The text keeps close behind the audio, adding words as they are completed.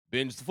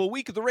Binge the full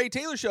week of The Ray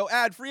Taylor Show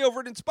ad-free over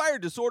at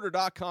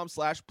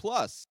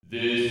inspireddisorder.com/plus.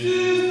 This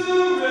is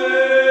The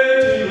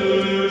Ray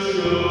Taylor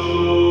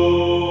Show.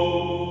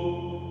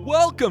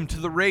 Welcome to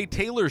The Ray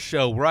Taylor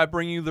Show, where I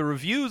bring you the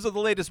reviews of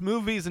the latest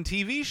movies and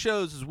TV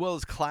shows, as well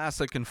as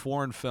classic and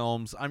foreign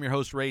films. I'm your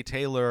host, Ray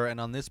Taylor, and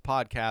on this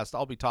podcast,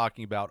 I'll be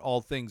talking about all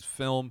things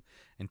film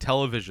and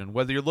television.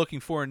 Whether you're looking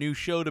for a new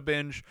show to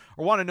binge,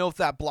 or want to know if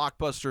that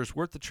blockbuster is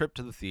worth the trip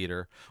to the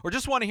theater, or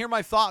just want to hear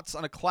my thoughts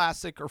on a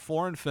classic or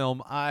foreign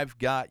film, I've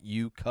got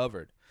you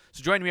covered.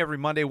 So join me every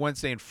Monday,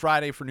 Wednesday, and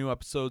Friday for new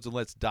episodes, and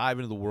let's dive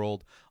into the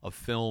world of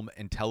film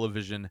and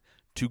television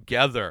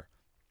together.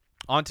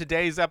 On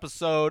today's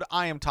episode,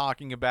 I am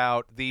talking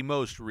about the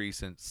most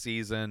recent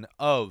season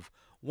of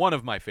one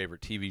of my favorite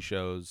TV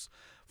shows,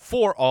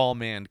 For All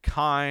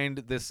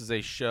Mankind. This is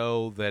a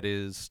show that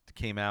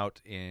came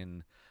out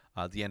in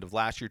the end of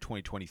last year,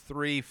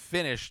 2023,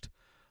 finished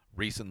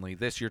recently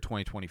this year,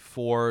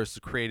 2024. It's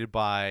created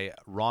by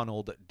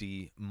Ronald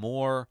D.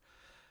 Moore.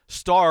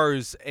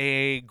 Stars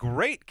a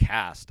great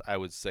cast, I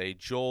would say.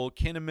 Joel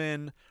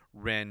Kinnaman,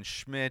 Ren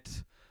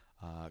Schmidt,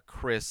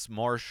 Chris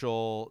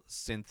Marshall,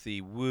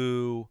 Cynthia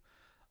Wu.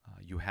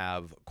 You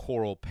have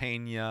Coral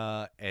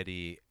Pena,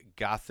 Eddie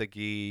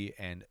Gathegi,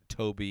 and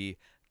Toby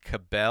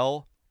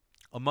Cabell,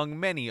 among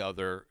many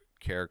other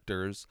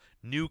characters.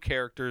 New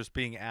characters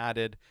being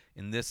added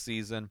in this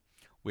season,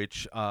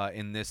 which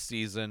in this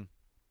season,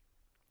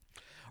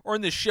 or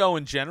in this show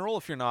in general,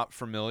 if you're not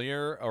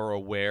familiar or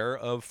aware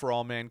of For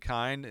All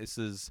Mankind, this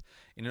is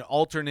in an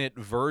alternate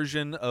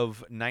version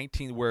of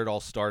where it all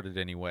started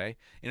anyway.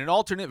 In an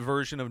alternate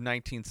version of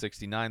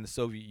 1969, the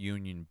Soviet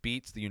Union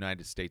beats the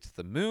United States to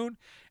the moon,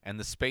 and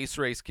the space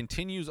race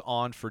continues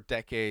on for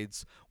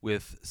decades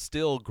with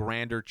still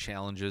grander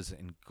challenges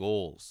and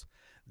goals.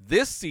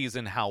 This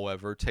season,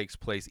 however, takes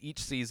place. Each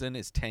season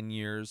is 10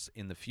 years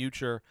in the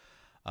future.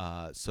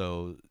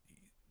 So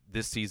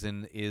this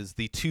season is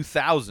the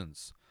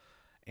 2000s.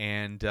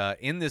 And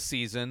in this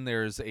season,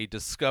 there's a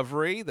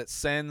discovery that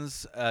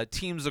sends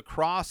teams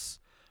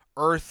across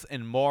Earth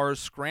and Mars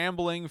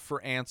scrambling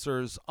for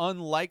answers.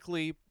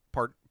 Unlikely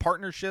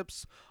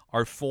partnerships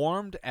are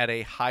formed at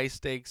a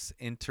high-stakes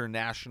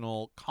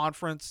international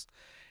conference.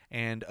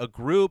 And a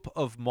group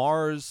on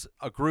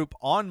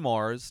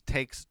Mars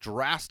takes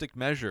drastic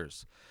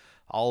measures.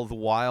 All the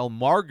while,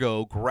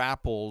 Margot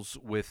grapples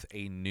with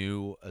a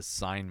new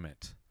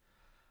assignment.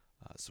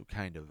 So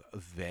kind of a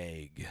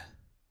vague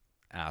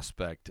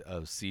aspect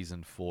of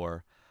season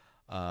 4.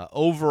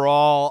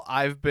 Overall,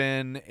 I've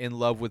been in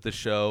love with the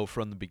show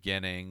from the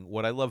beginning.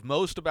 What I love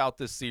most about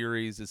this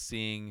series is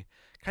seeing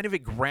kind of a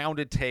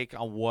grounded take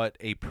on what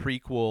a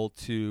prequel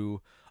to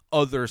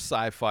other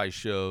sci-fi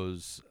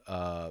shows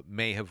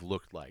may have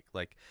looked like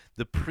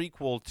the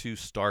prequel to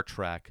Star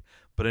Trek,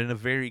 but in a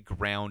very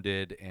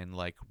grounded and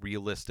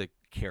realistic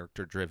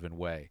character-driven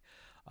way.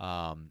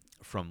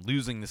 From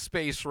losing the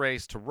space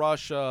race to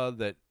Russia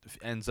that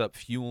ends up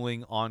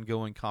fueling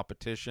ongoing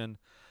competition,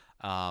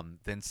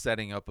 then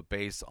setting up a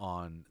base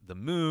on the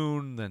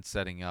moon, then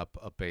setting up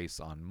a base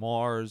on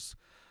Mars,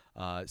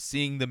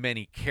 seeing the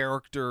many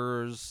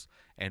characters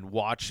and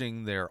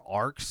watching their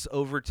arcs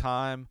over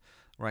time.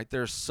 Right,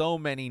 there's so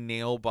many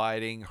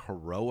nail-biting,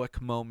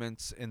 heroic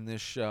moments in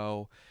this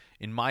show.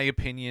 In my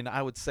opinion,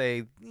 I would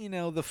say,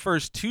 the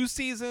first 2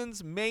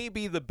 seasons may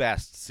be the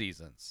best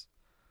seasons,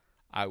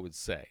 I would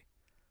say.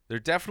 There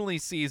are definitely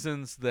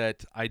seasons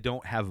that I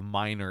don't have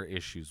minor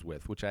issues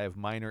with, which I have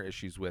minor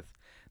issues with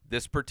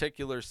this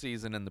particular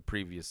season and the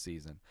previous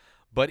season.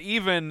 But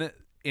even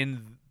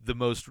in the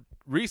most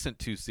recent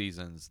 2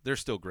 seasons, they're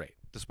still great,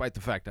 despite the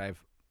fact I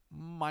have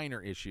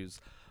minor issues,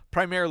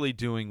 primarily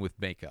doing with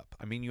makeup.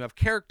 I mean, you have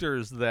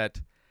characters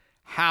that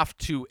have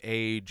to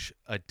age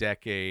a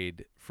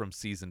decade from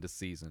season to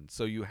season.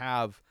 So you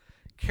have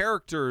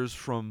characters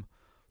from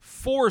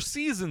 4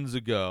 seasons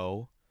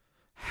ago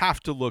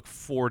have to look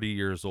 40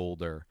 years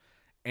older.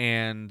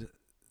 And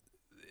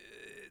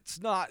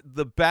it's not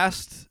the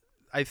best.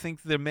 I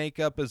think the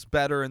makeup is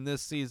better in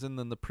this season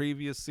than the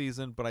previous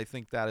season, but I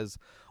think that is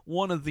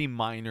one of the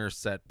minor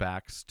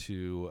setbacks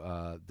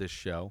to this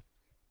show.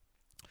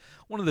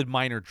 One of the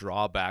minor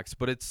drawbacks,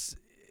 but it's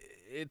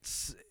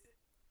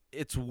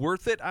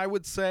worth it, I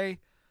would say,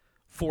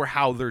 for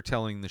how they're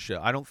telling the show.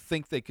 I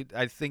think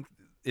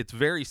it's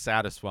very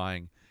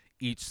satisfying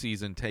each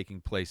season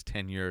taking place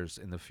 10 years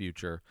in the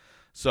future.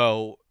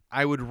 So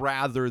I would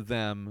rather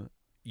them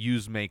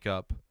use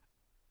makeup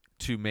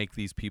to make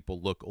these people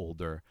look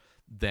older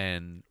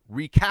than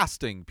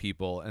recasting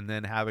people and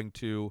then having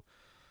to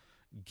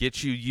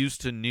get you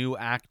used to new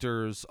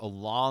actors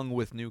along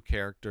with new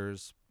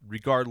characters.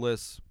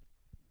 Regardless,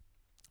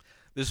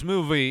 this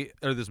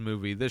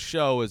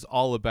show is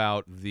all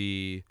about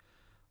the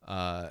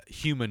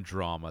human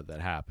drama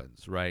that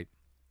happens, right?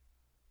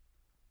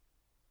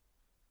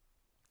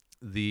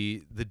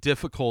 The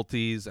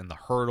difficulties and the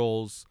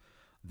hurdles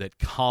that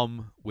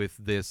come with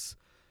this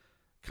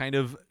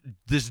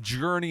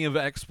journey of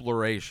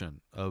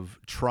exploration, of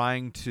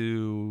trying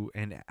to,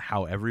 and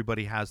how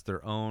everybody has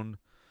their own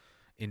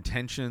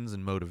intentions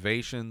and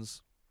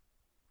motivations.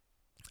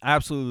 I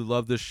absolutely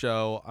love this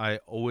show. I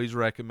always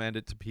recommend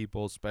it to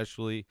people,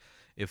 especially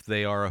if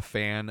they are a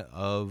fan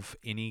of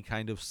any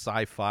kind of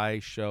sci-fi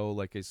show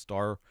like a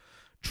Star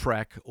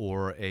Trek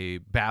or a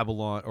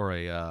Babylon or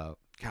a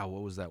God,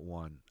 what was that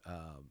one?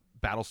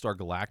 Battlestar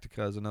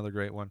Galactica is another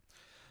great one.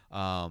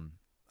 I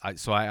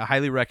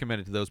highly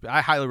recommend it to those.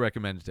 I highly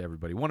recommend it to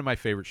everybody. One of my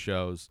favorite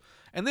shows,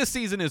 and this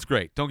season is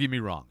great. Don't get me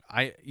wrong.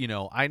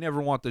 I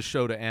never want the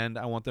show to end.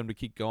 I want them to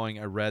keep going.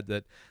 I read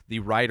that the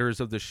writers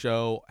of the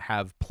show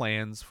have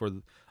plans for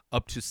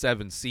up to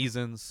 7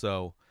 seasons.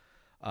 So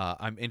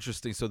I'm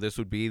interested. So this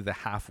would be the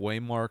halfway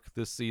mark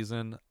this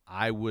season.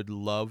 I would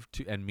love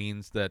to, and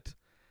means that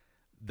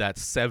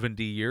that's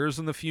 70 years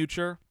in the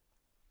future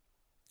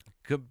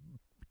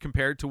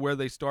compared to where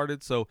they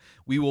started. So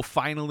we will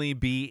finally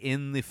be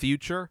in the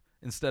future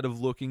instead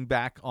of looking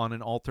back on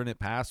an alternate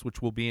past,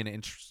 which will be an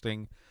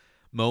interesting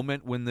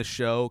moment when the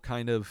show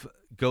kind of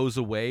goes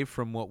away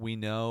from what we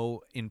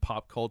know in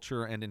pop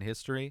culture and in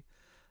history,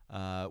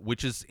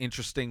 which is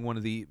interesting. One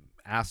of the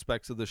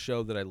aspects of the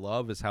show that I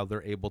love is how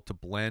they're able to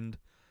blend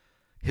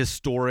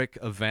historic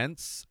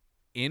events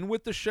in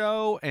with the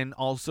show and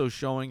also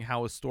showing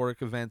how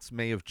historic events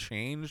may have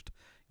changed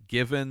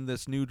given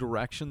this new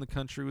direction the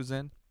country was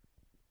in.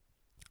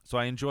 So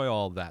I enjoy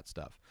all of that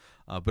stuff.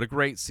 But a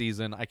great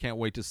season. I can't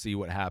wait to see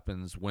what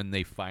happens when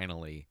they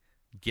finally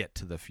get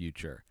to the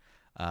future,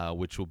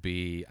 which will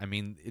be, I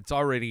mean, it's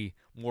already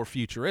more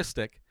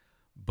futuristic,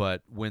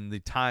 but when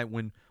the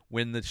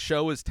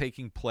show is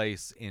taking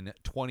place in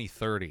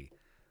 2030,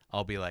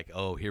 I'll be like,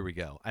 oh, here we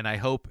go. And I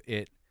hope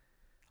it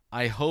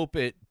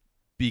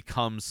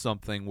becomes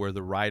something where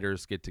the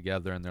writers get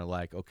together and they're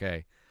like,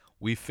 okay,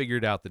 we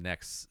figured out the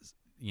next,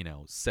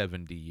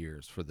 70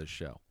 years for this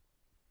show.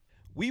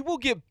 We will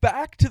get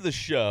back to the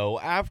show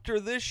after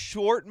this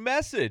short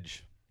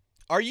message.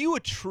 Are you a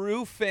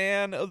true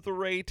fan of The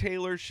Ray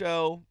Taylor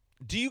Show?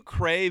 Do you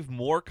crave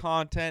more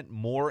content,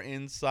 more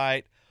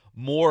insight,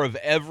 more of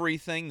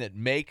everything that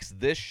makes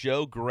this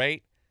show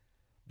great?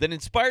 Then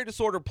Inspired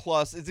Disorder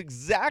Plus is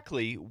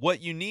exactly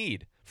what you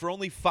need. For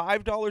only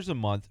 $5 a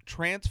month,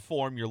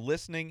 transform your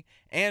listening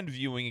and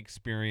viewing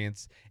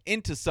experience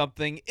into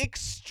something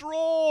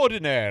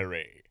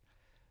extraordinary.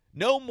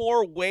 No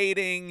more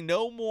waiting,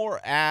 no more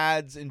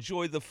ads.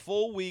 Enjoy the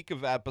full week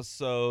of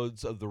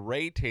episodes of The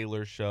Ray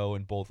Taylor Show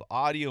in both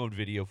audio and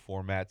video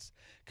formats,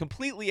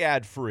 completely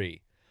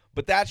ad-free.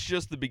 But that's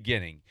just the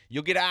beginning.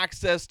 You'll get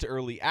access to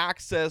early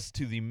access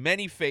to the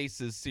Many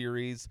Faces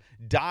series,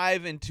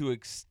 dive into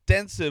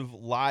extensive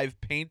live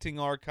painting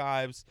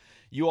archives.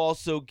 You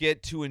also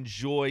get to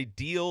enjoy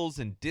deals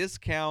and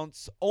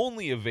discounts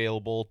only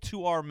available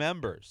to our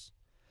members.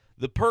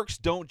 The perks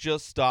don't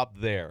just stop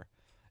there.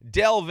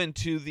 Delve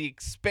into the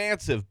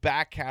expansive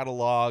back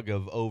catalog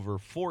of over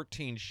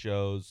 14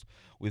 shows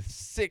with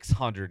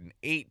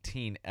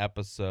 618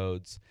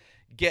 episodes.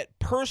 Get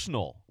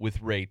personal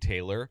with Ray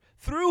Taylor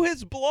through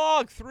his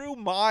blog, through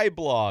my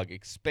blog.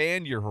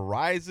 Expand your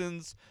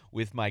horizons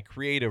with my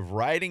creative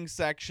writing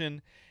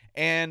section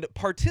and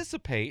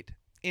participate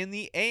in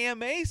the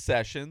AMA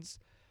sessions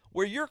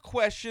where your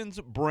questions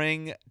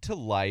bring to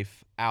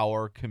life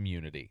our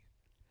community.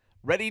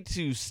 Ready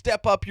to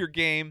step up your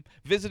game?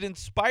 Visit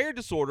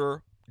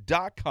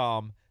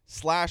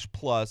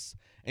inspireddisorder.com/plus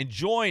and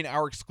join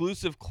our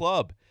exclusive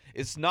club.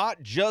 It's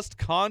not just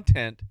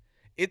content,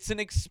 it's an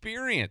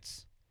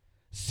experience.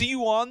 See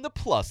you on the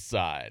plus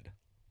side.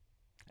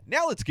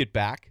 Now let's get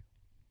back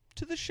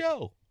to the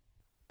show.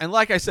 And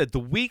like I said, the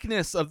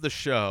weakness of the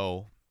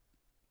show,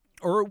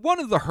 or one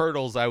of the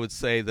hurdles I would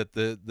say that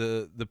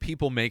the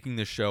people making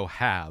the show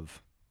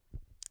have,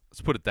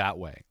 let's put it that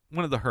way.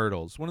 One of the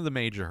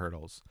major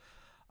hurdles.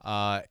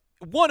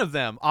 One of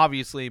them,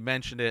 obviously,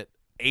 mentioned it,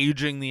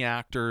 aging the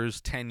actors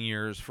 10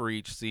 years for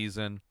each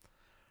season,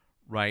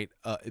 right?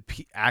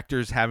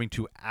 Actors having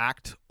to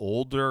act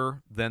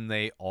older than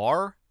they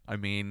are. I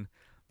mean,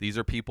 these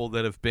are people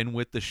that have been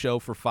with the show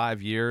for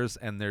 5 years,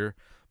 and they're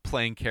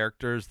playing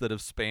characters that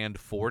have spanned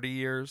 40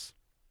 years.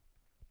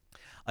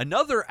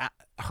 Another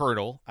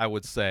hurdle, I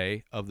would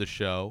say, of the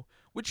show,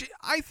 which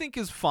I think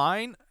is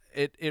fine.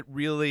 It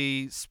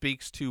really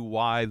speaks to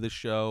why the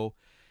show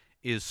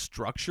is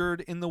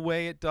structured in the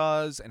way it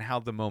does and how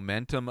the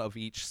momentum of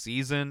each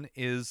season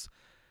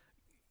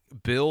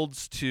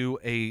builds to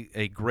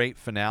a great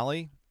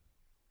finale.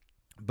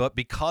 But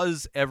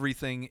because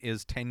everything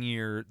is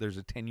 10-year, there's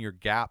a 10-year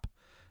gap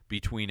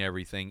between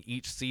everything.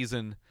 Each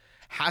season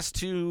has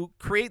to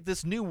create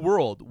this new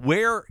world.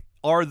 Where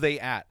are they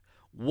at?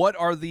 What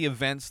are the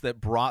events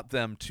that brought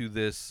them to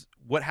this?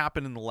 What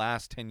happened in the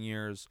last 10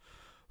 years?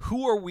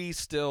 Who are we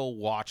still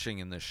watching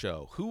in the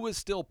show? Who is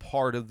still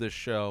part of this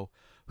show?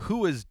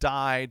 Who has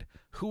died?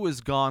 Who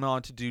has gone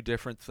on to do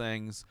different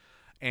things?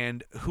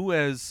 And who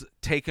has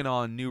taken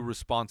on new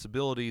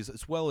responsibilities,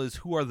 as well as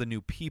who are the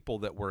new people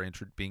that were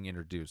being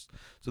introduced.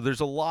 So there's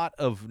a lot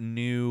of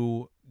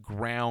new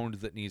ground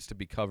that needs to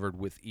be covered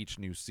with each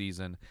new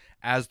season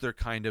as they're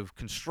kind of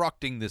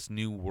constructing this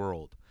new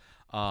world.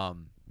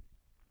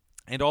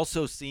 And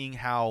also seeing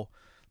how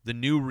the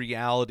new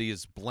reality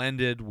is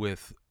blended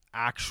with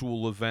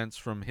actual events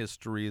from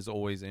history is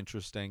always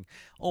interesting,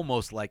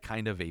 almost like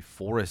kind of a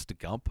Forrest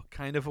Gump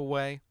kind of a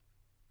way.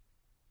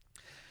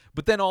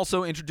 But then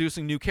also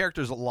introducing new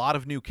characters. A lot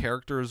of new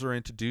characters are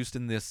introduced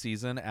in this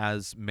season,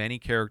 as many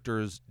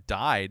characters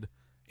died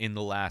in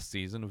the last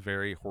season. A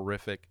very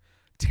horrific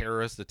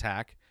terrorist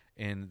attack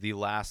in the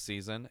last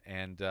season,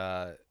 and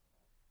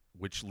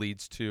which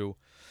leads to,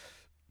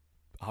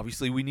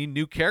 obviously, we need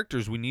new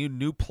characters. We need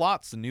new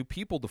plots and new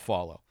people to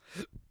follow,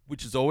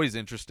 which is always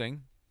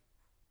interesting.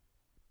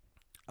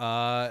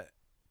 But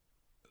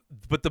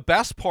the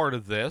best part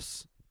of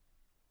this,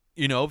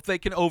 if they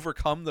can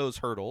overcome those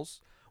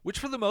hurdles, which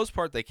for the most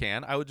part they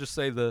can, I would just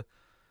say the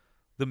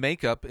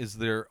makeup is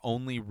their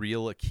only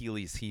real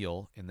Achilles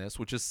heel in this,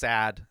 which is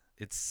sad.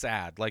 It's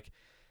sad. Like,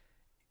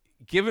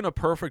 given a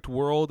perfect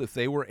world, if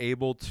they were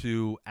able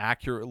to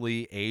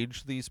accurately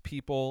age these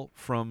people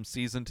from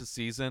season to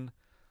season,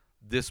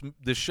 this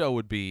show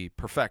would be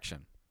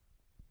perfection.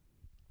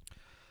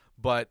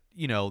 But,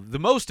 the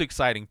most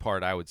exciting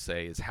part, I would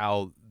say, is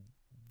how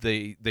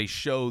they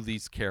show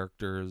these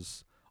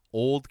characters,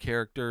 old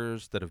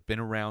characters that have been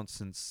around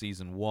since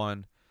season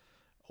 1,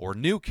 or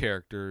new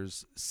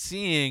characters,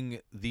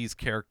 seeing these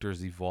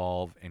characters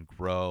evolve and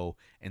grow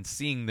and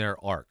seeing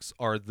their arcs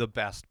are the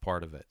best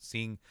part of it.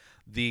 Seeing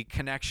the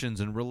connections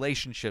and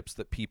relationships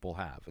that people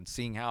have, and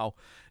seeing how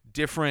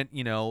different,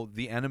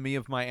 the enemy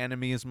of my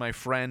enemy is my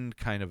friend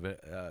kind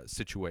of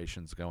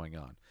situations going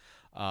on.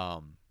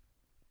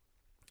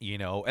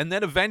 And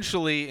then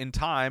eventually in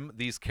time,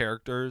 these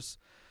characters,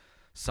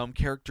 some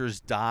characters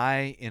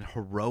die in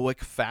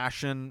heroic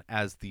fashion,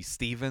 as the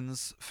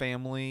Stevens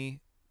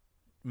family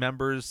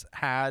members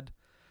had,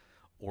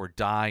 or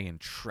die in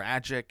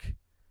tragic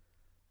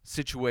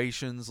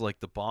situations like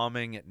the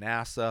bombing at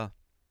NASA,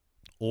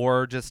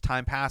 or just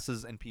time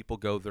passes and people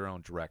go their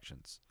own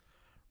directions,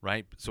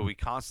 right? So we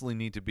constantly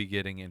need to be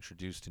getting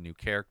introduced to new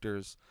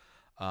characters.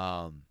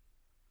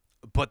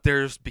 But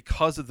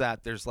because of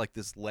that, there's like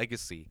this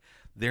legacy.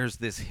 There's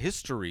this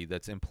history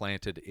that's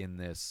implanted in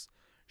this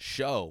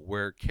show,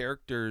 where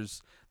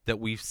characters that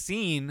we've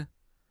seen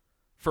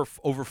for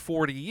over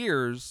 40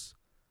 years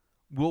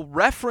will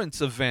reference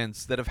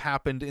events that have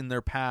happened in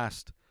their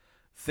past,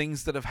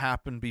 things that have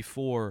happened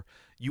before.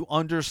 You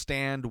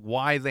understand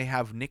why they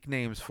have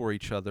nicknames for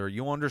each other.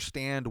 You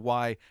understand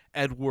why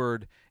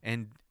Edward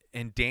and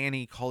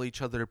Danny call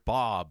each other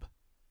Bob.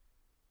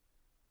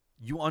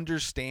 You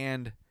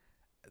understand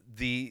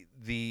the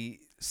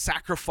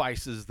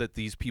sacrifices that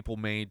these people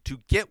made to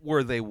get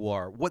where they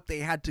were, what they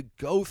had to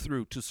go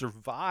through to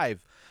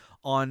survive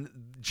on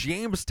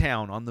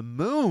Jamestown, on the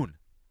moon.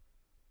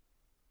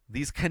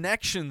 These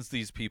connections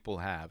these people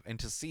have, and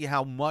to see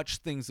how much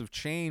things have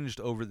changed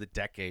over the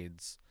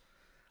decades,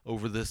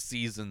 over the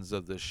seasons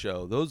of this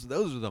show. Those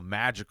are the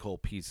magical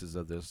pieces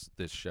of this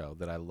show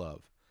that I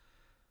love.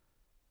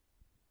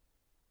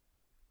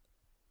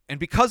 And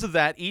because of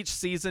that, each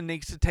season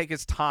needs to take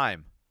its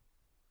time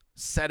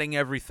setting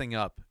everything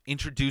up,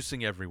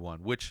 introducing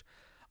everyone, which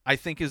I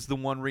think is the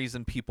one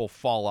reason people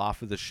fall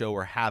off of the show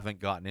or haven't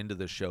gotten into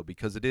the show,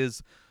 because it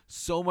is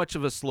so much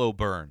of a slow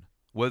burn.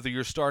 Whether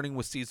you're starting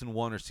with season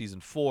 1 or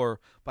season 4,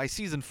 by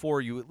season 4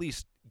 you at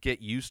least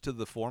get used to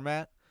the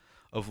format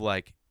of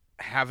like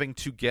having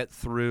to get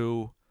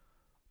through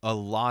a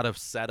lot of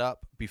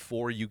setup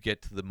before you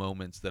get to the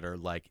moments that are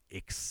like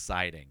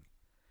exciting.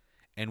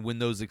 And when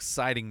those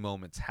exciting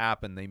moments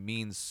happen, they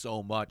mean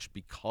so much,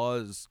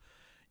 because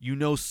you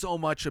know so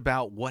much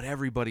about what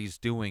everybody's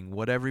doing,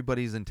 what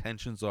everybody's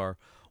intentions are,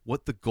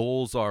 what the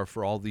goals are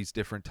for all these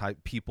different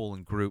type people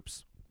and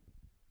groups.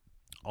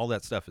 All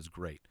that stuff is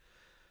great.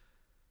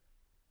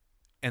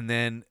 And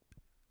then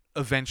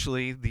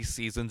eventually these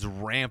seasons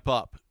ramp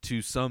up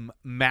to some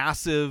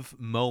massive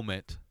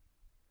moment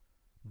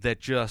that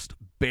just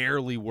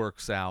barely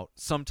works out.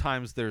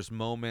 Sometimes there's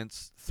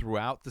moments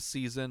throughout the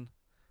season,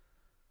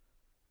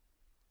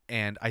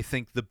 and I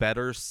think the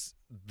better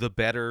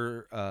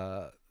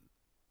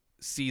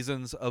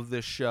seasons of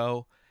this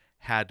show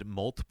had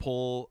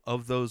multiple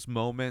of those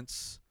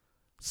moments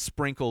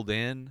sprinkled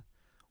in,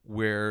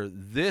 where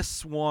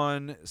this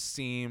one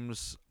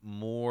seems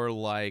more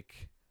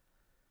like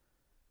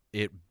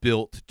it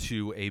built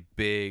to a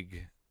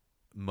big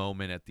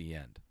moment at the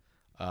end,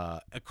 a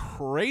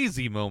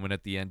crazy moment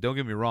at the end. Don't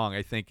get me wrong.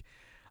 I think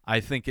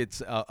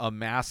it's a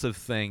massive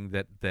thing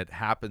that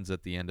happens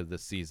at the end of the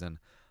season.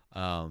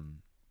 But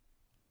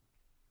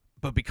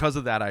because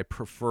of that, I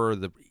prefer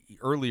the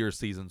earlier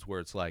seasons where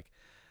it's like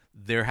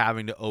they're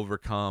having to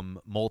overcome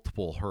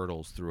multiple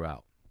hurdles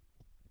throughout.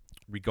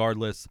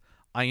 Regardless,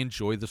 I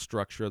enjoy the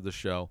structure of the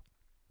show,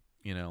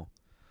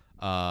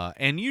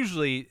 and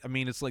usually, I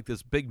mean, it's like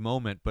this big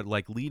moment, but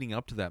like leading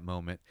up to that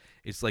moment,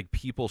 it's like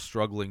people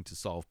struggling to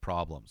solve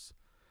problems,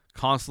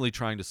 constantly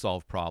trying to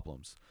solve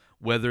problems,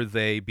 whether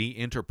they be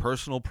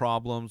interpersonal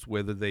problems,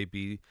 whether they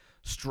be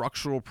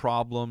structural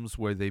problems,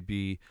 whether they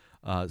be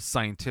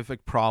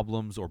scientific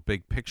problems or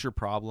big picture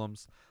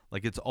problems.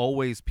 Like, it's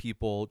always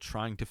people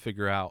trying to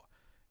figure out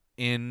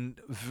in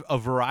a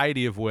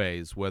variety of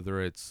ways,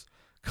 whether it's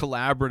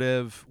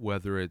collaborative,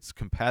 whether it's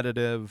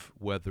competitive,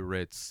 whether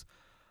it's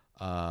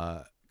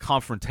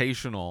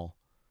confrontational,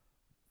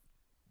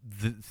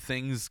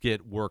 things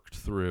get worked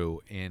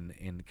through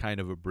in kind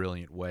of a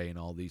brilliant way in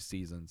all these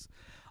seasons.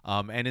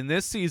 And in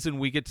this season,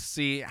 we get to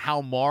see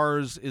how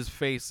Mars is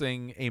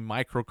facing a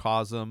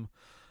microcosm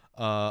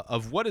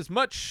of what is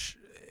much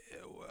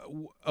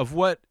of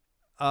what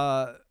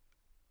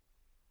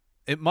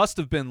it must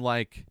have been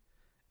like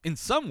in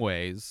some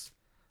ways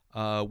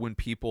when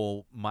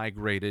people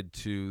migrated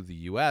to the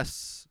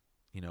U.S.,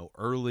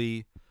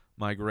 early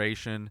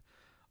migration.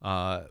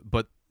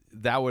 But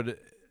that would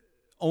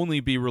only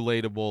be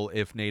relatable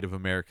if Native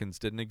Americans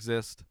didn't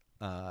exist.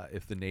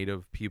 If the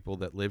native people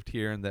that lived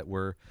here and that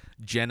were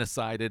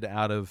genocided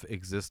out of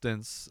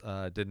existence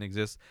didn't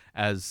exist,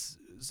 at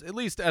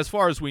least as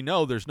far as we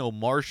know, there's no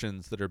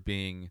Martians that are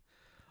being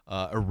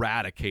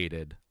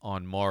eradicated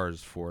on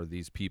Mars for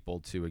these people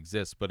to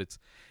exist. But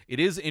it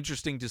is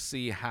interesting to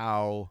see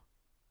how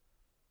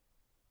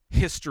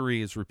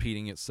history is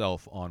repeating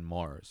itself on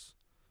Mars,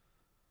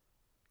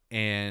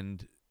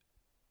 and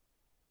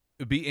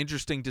it'd be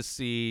interesting to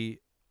see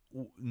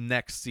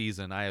next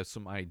season. I have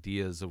some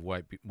ideas of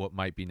what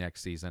might be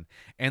next season.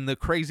 And the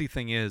crazy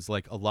thing is,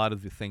 like, a lot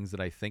of the things that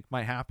I think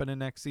might happen in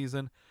next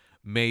season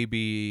may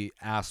be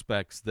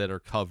aspects that are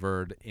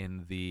covered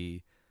in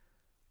the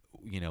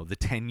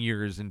 10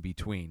 years in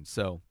between.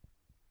 So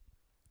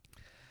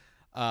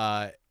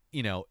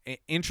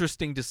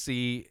interesting to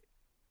see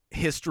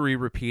history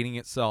repeating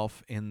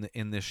itself in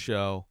this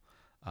show,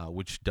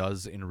 which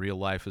does in real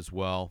life as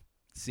well.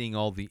 Seeing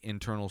all the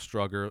internal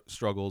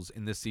struggles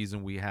in this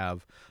season, we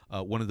have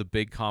one of the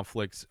big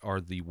conflicts are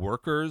the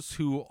workers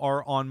who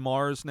are on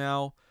Mars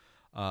now,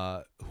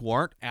 who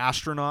aren't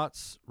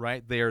astronauts,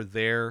 right? They are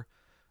there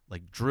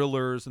like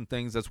drillers and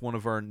things. That's one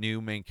of our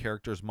new main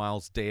characters.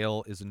 Miles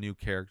Dale is a new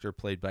character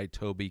played by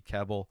Toby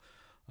Kebbell,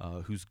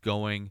 who's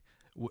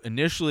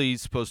initially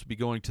supposed to be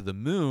going to the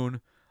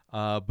moon,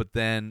 but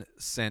then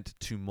sent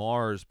to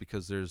Mars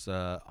because there's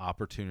an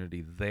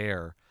opportunity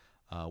there.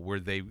 Where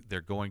they're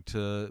going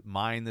to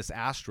mine this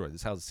asteroid. This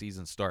is how the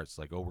season starts.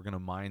 Like, we're going to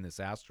mine this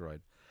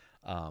asteroid.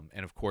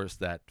 And, of course,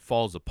 that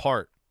falls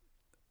apart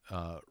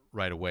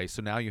right away.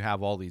 So now you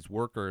have all these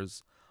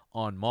workers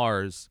on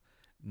Mars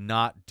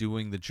not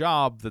doing the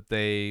job that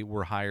they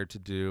were hired to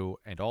do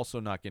and also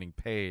not getting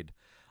paid.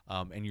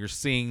 And you're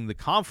seeing the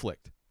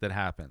conflict that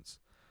happens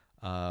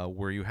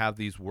where you have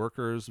these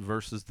workers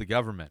versus the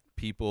government,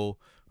 people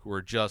who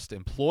are just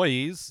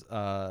employees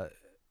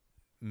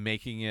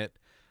making it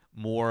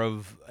more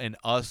of an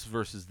us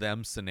versus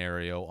them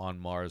scenario on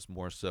Mars,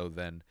 more so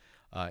than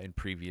in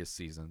previous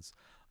seasons.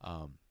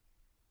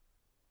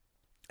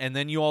 And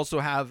then you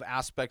also have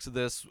aspects of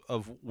this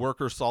of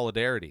worker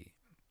solidarity,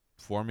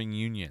 forming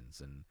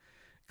unions and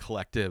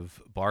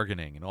collective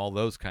bargaining and all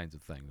those kinds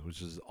of things,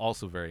 which is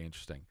also very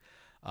interesting.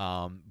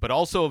 But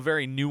also a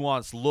very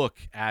nuanced look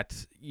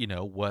at,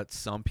 what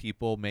some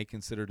people may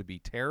consider to be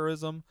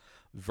terrorism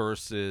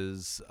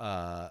versus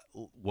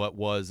what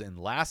was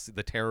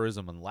the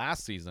terrorism in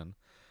last season,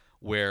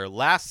 where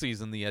last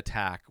season the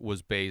attack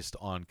was based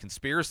on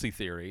conspiracy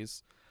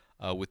theories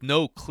with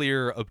no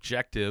clear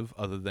objective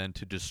other than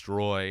to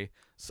destroy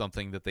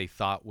something that they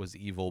thought was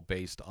evil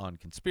based on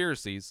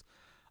conspiracies.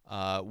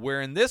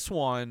 Where in this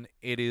one,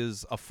 it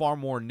is a far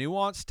more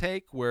nuanced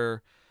take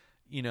where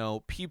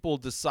people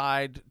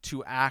decide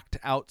to act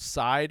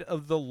outside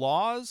of the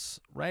laws,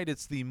 right?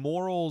 It's the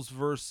morals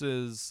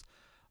versus,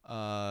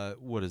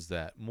 what is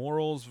that?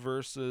 Morals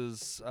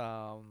versus,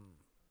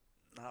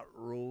 not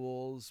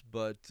rules,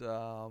 but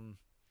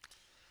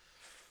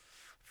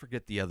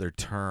forget the other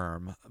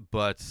term.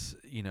 But,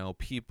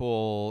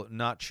 people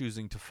not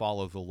choosing to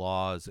follow the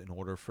laws in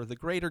order for the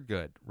greater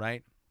good,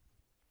 right?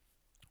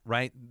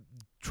 Right?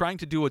 Trying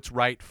to do what's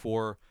right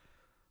for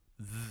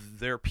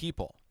their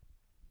people.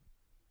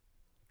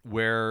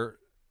 Where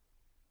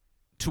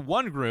to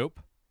one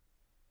group,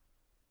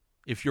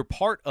 if you're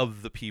part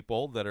of the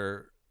people that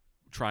are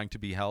trying to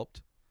be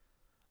helped,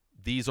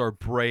 these are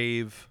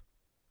brave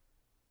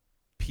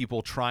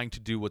people trying to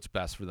do what's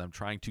best for them,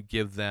 trying to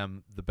give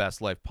them the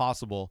best life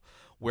possible,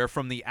 where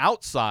from the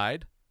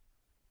outside,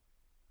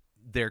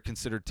 they're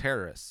considered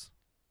terrorists.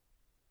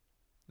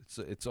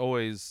 It's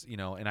always,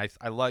 and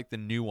I like the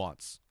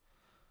nuance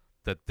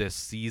that this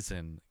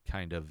season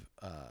kind of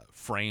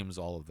frames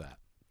all of that.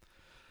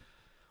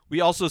 We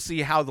also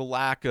see how the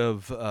lack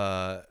of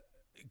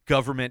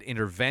government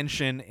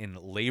intervention in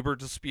labor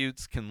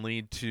disputes can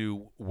lead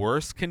to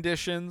worse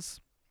conditions,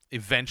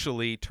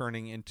 eventually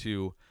turning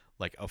into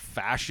like a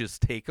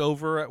fascist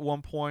takeover at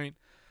one point,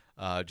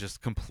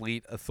 just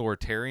complete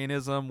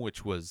authoritarianism,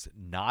 which was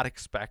not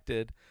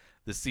expected.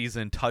 The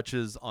season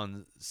touches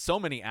on so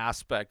many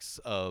aspects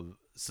of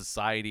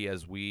society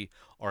as we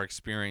are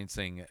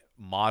experiencing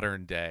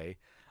modern day.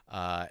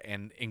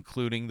 And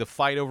including the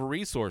fight over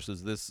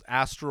resources. This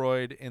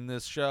asteroid in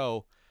this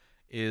show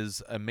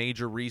is a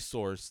major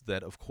resource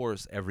that, of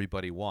course,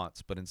 everybody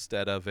wants. But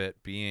instead of it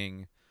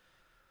being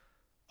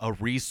a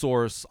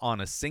resource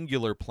on a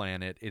singular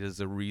planet. It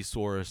is a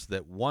resource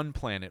that one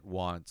planet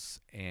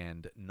wants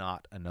and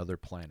not another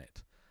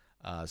planet.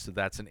 So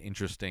that's an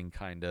interesting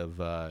kind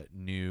of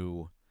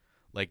new,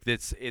 like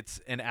it's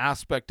an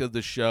aspect of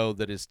the show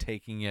that is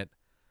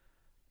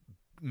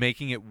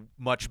making it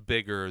much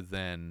bigger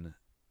than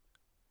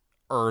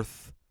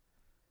Earth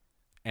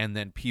and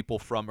then people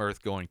from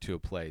Earth going to a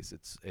place.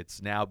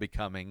 It's now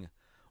becoming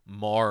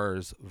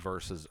Mars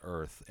versus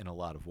Earth in a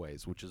lot of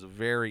ways, which is a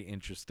very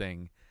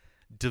interesting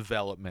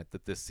development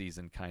that this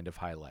season kind of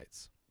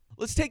highlights.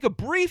 Let's take a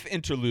brief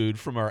interlude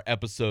from our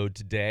episode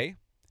today.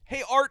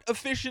 Hey, art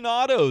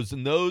aficionados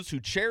and those who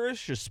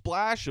cherish a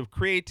splash of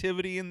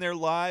creativity in their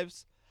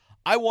lives,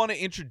 I want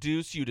to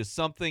introduce you to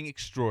something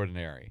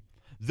extraordinary.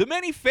 The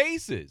Many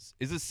Faces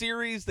is a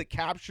series that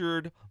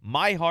captured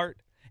my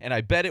heart, and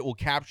I bet it will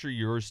capture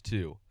yours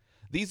too.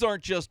 These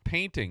aren't just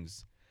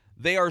paintings.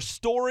 They are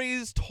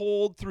stories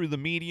told through the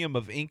medium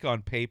of ink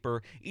on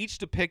paper, each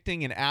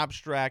depicting an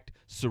abstract,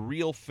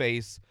 surreal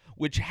face,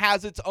 which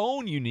has its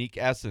own unique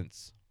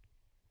essence.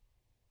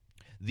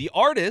 The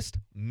artist,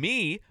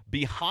 me,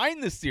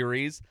 behind the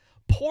series,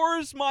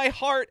 pours my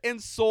heart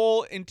and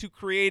soul into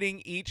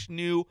creating each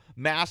new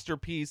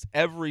masterpiece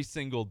every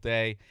single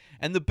day.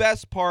 And the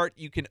best part,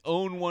 you can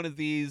own one of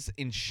these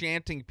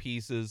enchanting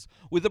pieces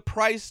with a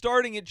price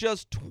starting at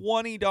just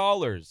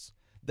 $20.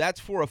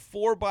 That's for a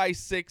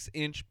 4x6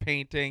 inch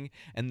painting,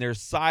 and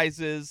there's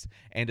sizes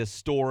and a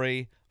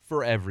story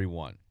for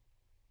everyone.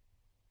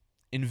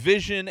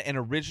 Envision an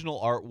original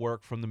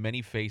artwork from The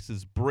Many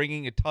Faces,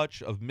 bringing a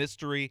touch of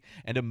mystery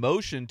and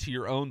emotion to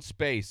your own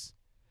space.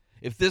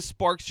 If this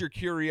sparks your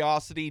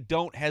curiosity,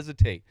 don't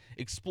hesitate.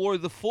 Explore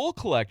the full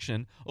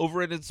collection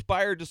over at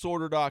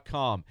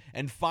InspiredDisorder.com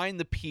and find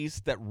the piece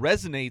that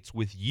resonates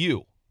with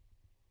you.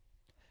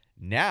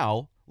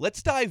 Now,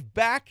 let's dive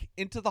back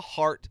into the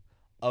heart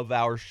of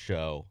our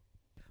show.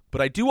 But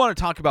I do want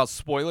to talk about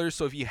spoilers,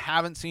 so if you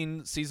haven't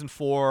seen Season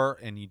 4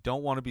 and you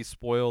don't want to be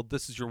spoiled,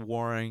 this is your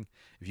warning.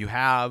 If you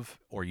have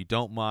or you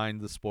don't mind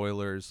the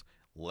spoilers,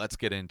 let's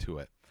get into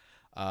it.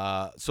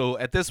 So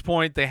at this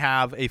point, they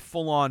have a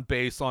full-on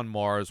base on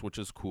Mars, which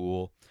is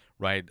cool,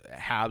 right?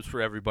 Habs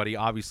for everybody.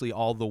 Obviously,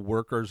 all the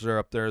workers are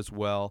up there as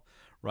well,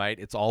 right?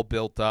 It's all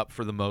built up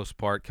for the most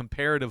part,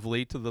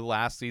 comparatively to the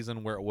last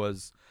season where it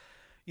was,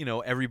 you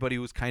know, everybody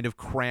was kind of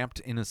cramped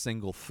in a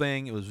single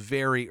thing. It was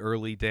very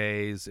early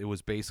days. It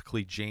was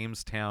basically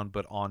Jamestown,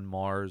 but on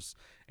Mars.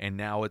 And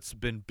now it's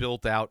been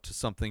built out to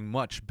something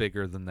much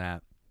bigger than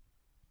that.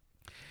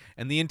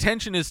 And the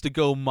intention is to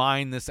go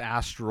mine this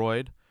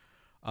asteroid,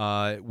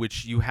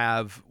 which you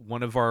have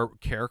one of our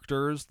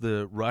characters,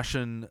 the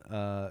Russian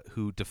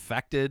who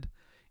defected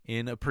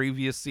in a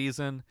previous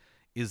season,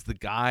 is the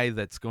guy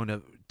that's going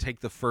to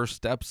take the first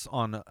steps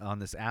on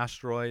this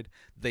asteroid.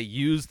 They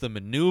use the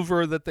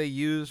maneuver that they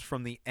used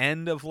from the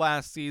end of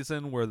last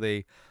season where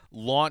they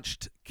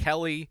launched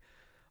Kelly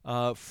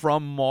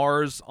from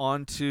Mars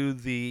onto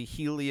the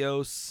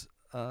Helios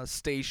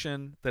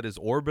station that is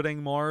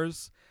orbiting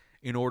Mars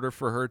in order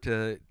for her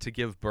to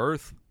give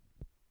birth.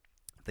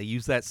 They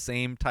use that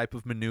same type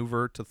of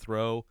maneuver to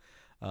throw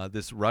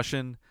this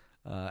Russian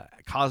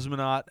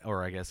cosmonaut,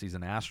 or I guess he's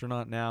an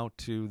astronaut now,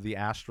 to the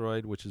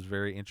asteroid, which is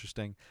very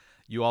interesting.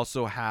 You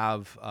also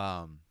have,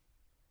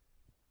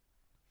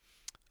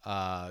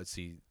 let's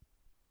see,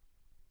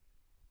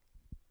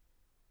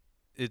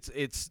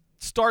 it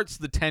starts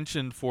the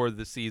tension for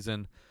the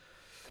season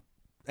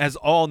as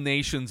all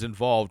nations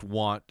involved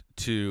want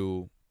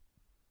to,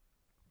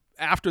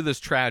 after this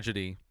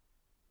tragedy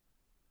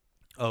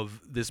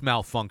of this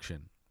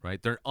malfunction,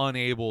 right? They're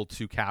unable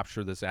to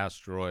capture this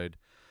asteroid.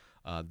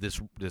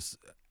 This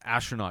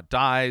astronaut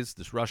dies.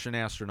 This Russian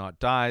astronaut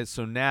dies.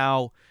 So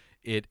now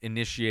it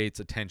initiates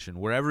a tension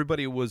where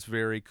everybody was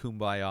very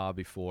kumbaya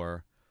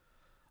before.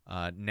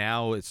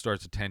 Now it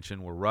starts a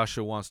tension where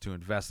Russia wants to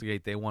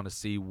investigate. They want to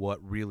see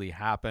what really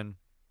happened.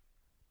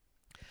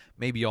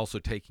 Maybe also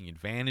taking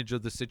advantage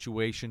of the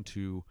situation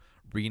to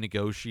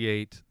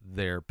renegotiate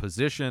their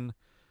position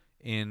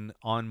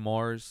on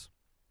Mars,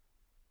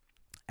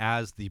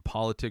 as the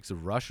politics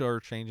of Russia are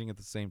changing at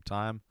the same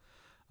time.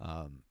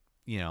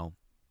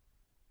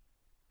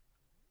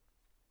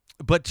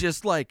 But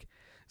just like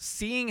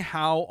seeing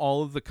how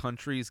all of the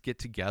countries get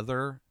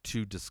together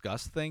to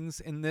discuss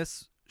things in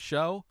this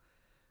show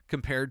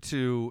compared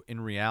to in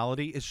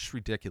reality is just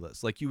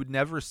ridiculous. Like, you would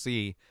never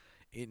see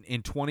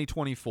in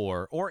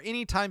 2024 or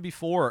any time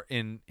before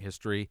in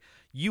history,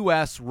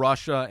 U.S.,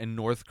 Russia, and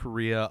North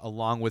Korea,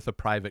 along with a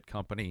private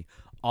company,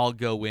 all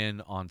go in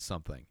on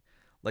something.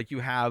 Like, you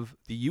have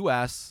the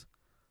U.S.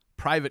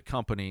 private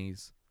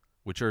companies,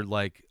 which are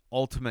like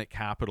ultimate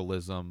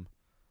capitalism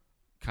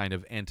kind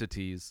of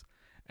entities.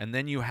 And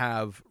then you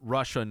have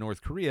Russia and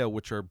North Korea,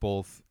 which are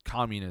both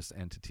communist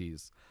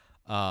entities.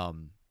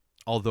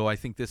 Although I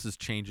think this is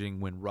changing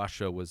when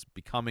Russia was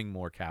becoming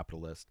more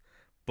capitalist.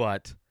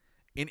 But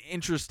an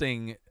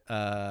interesting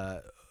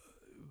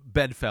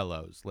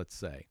bedfellows, let's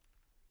say.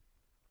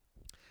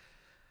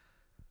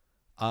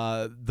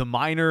 The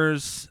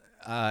miners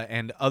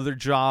and other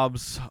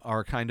jobs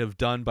are kind of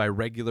done by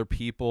regular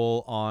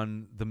people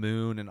on the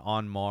moon and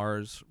on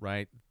Mars,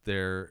 right?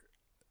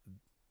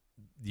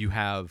 You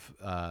have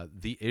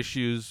the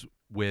issues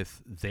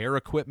with their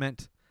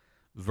equipment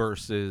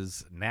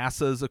versus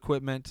NASA's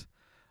equipment.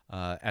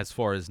 As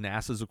far as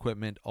NASA's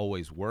equipment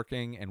always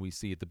working, and we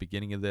see at the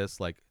beginning of this,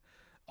 like,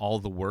 all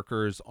the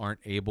workers aren't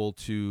able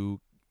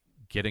to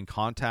get in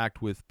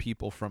contact with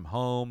people from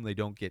home. They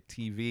don't get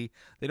TV.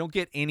 They don't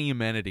get any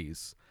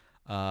amenities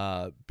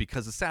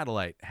because the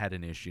satellite had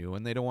an issue,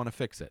 and they don't want to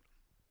fix it.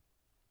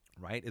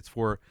 Right? It's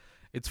for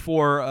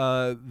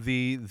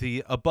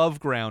the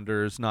above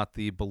grounders, not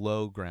the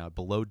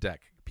below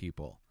deck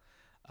people.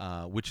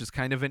 Which is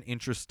kind of an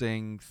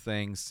interesting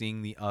thing,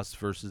 seeing the us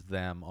versus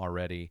them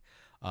already,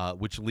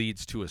 which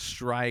leads to a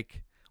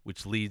strike,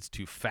 which leads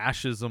to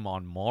fascism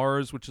on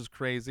Mars, which is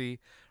crazy,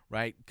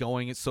 right?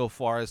 Going so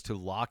far as to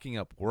locking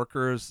up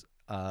workers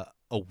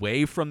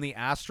away from the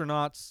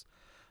astronauts,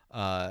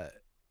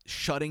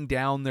 shutting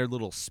down their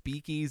little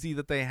speakeasy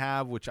that they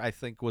have, which I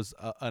think was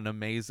an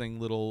amazing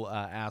little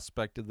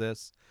aspect of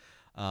this.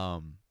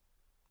 The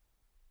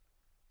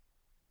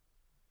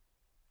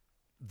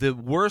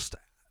worst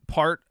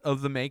part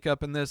of the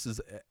makeup in this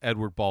is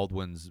Edward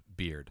Baldwin's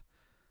beard.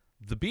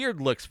 The beard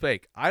looks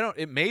fake.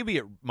 Maybe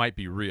it might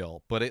be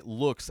real, but it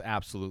looks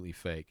absolutely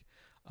fake.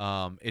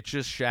 It's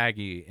just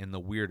shaggy in the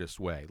weirdest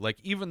way. Like,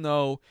 even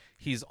though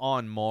he's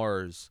on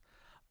Mars,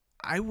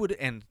 I would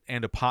and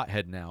a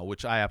pothead now,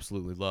 which I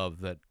absolutely love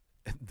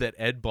that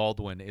Ed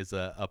Baldwin is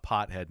a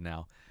pothead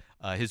now.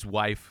 His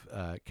wife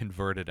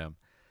converted him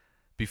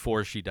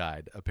before she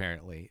died,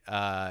 apparently.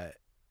 I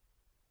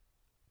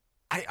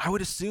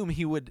would assume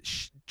he would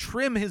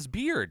trim his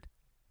beard,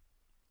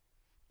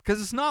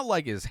 because it's not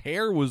like his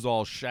hair was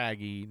all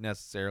shaggy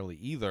necessarily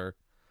either.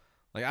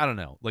 Like, I don't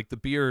know. Like, the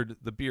beard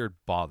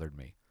bothered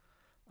me.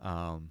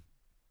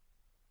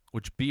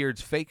 Which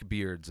fake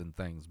beards and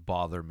things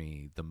bother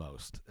me the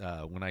most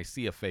when I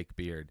see a fake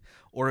beard,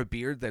 or a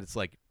beard that's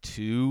like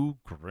too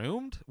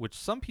groomed, which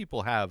some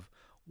people have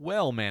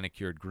well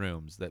manicured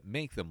grooms that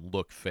make them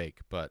look fake,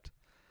 but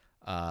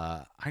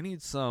I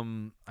need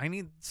some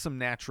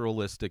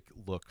naturalistic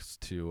looks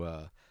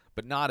to,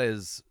 but not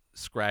as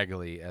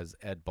scraggly as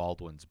Ed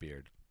Baldwin's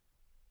beard.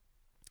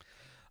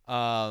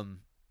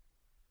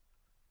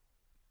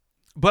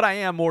 But I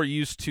am more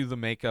used to the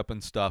makeup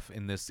and stuff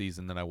in this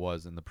season than I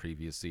was in the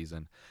previous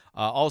season.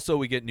 Also,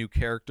 we get new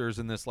characters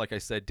in this. Like I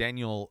said,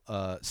 Daniel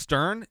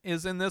Stern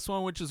is in this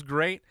one, which is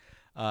great.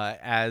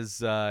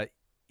 As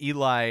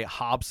Eli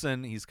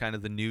Hobson, he's kind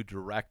of the new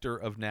director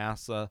of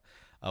NASA.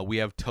 We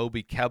have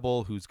Toby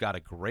Kebbell, who's got a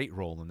great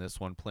role in this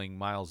one, playing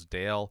Miles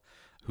Dale,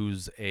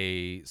 who's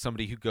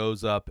somebody who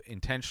goes up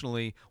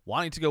intentionally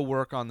wanting to go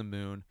work on the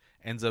moon,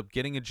 ends up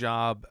getting a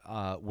job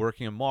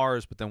working on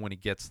Mars, but then when he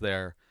gets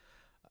there,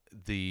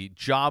 the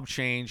job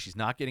changed. He's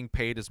not getting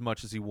paid as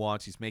much as he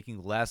wants. He's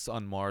making less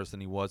on Mars than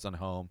he was on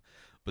home,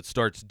 but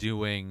starts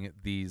doing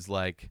these,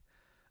 like,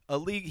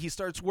 he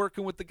starts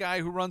working with the guy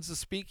who runs the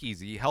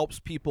speakeasy. He helps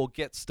people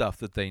get stuff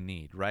that they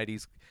need, right?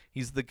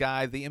 He's the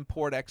guy, the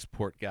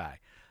import-export guy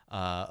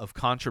of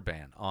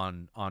contraband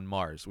on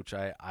Mars, which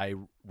I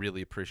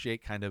really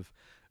appreciate, kind of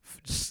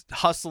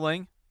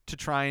hustling to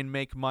try and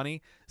make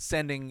money,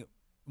 sending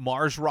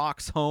Mars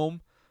rocks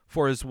home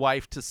for his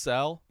wife to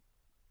sell.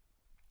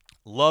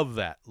 Love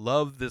that.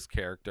 Love this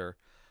character.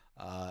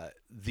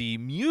 The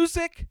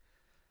music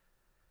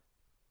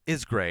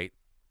is great.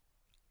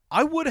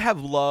 I would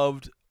have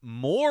loved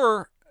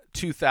more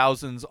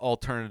 2000s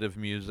alternative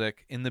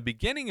music. In the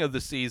beginning of the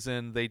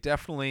season, they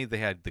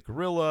had the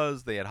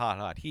Gorillaz, they had Hot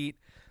Hot Heat.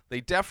 They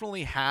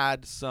definitely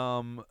had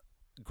some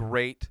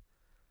great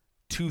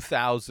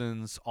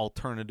 2000s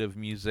alternative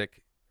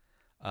music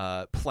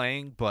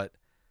playing, but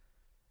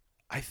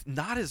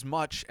not as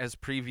much as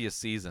previous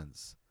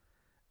seasons.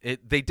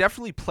 They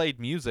definitely played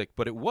music,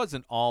 but it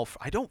wasn't all.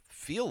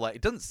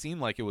 It doesn't seem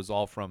like it was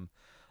all from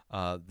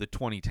the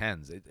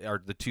 2010s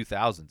or the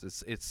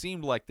 2000s. It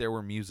seemed like there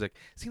were music.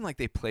 It seemed like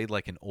they played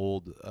like an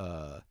old.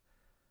 I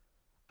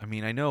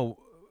know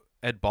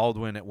Ed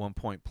Baldwin at one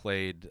point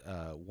played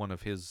one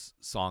of his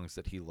songs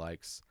that he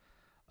likes,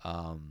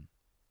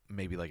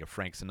 maybe like a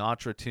Frank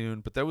Sinatra tune,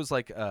 but there was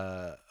like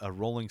a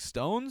Rolling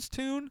Stones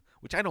tune,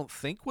 which I don't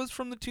think was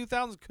from the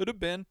 2000s. Could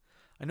have been.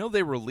 I know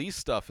they released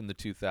stuff in the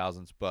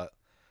 2000s, but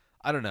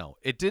I don't know.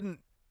 It didn't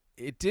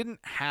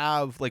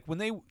have, like,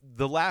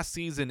 the last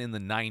season in the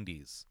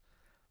 90s,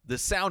 the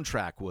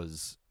soundtrack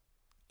was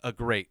a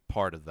great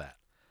part of that.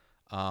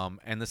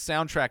 And the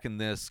soundtrack in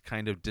this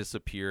kind of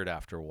disappeared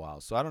after a while.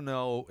 So I don't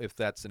know if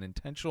that's an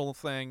intentional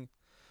thing,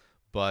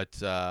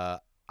 but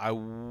I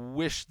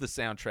wish the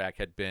soundtrack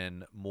had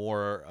been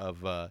more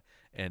of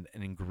an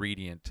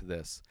ingredient to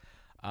this.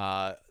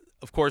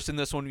 Of course, in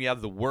this one, we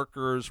have the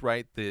workers,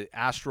 right? The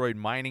asteroid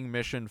mining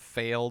mission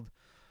failed.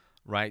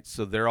 Right,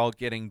 so they're all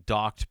getting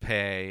docked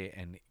pay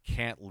and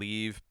can't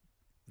leave.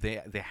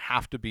 They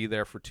have to be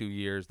there for 2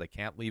 years. They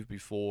can't leave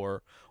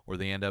before, or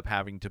they end up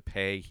having to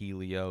pay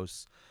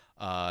Helios.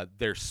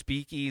 Their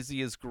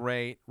speakeasy is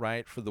great,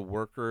 right, for the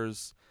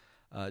workers.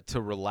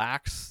 to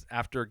relax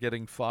after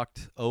getting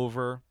fucked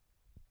over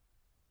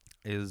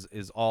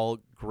is all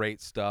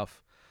great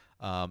stuff.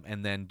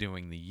 And then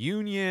doing the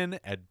Union,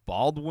 Ed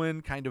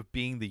Baldwin kind of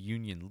being the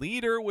Union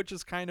leader, which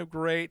is kind of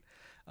great.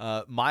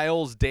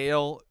 Miles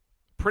Dale,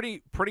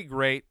 pretty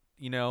great.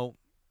 You know,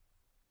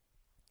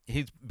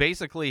 he's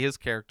basically, his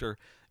character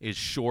is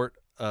short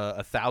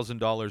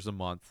 $1,000 a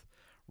month,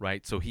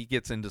 right? So he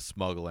gets into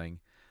smuggling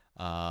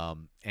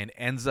and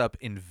ends up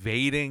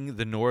invading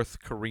the North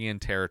Korean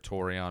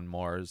territory on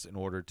Mars in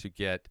order to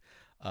get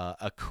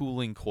a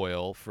cooling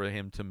coil for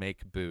him to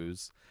make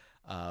booze.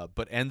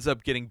 But ends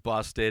up getting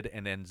busted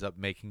and ends up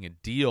making a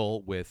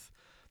deal with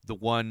the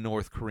one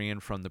North Korean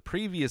from the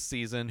previous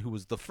season who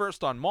was the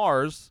first on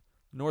Mars.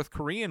 North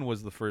Korean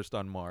was the first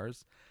on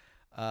Mars,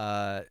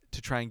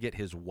 to try and get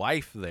his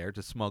wife there,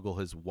 to smuggle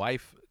his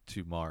wife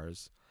to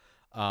Mars.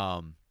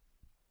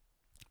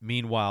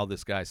 Meanwhile,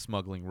 this guy's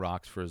smuggling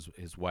rocks for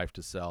his wife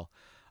to sell.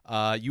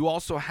 You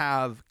also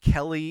have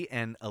Kelly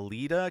and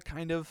Alita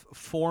kind of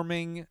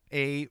forming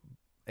a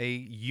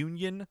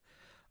union,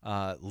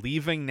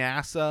 leaving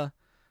NASA.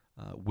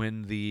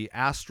 When the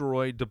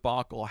asteroid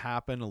debacle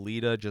happened,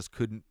 Alita just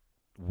couldn't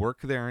work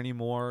there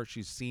anymore.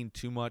 She's seen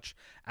too much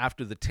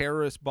after the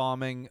terrorist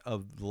bombing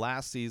of the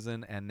last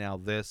season, and now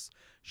this.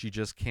 She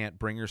just can't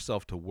bring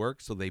herself to work,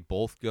 so they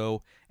both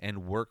go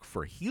and work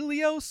for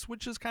Helios,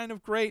 which is kind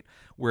of great,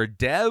 where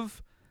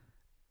Dev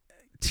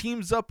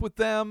teams up with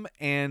them,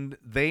 and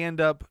they end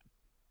up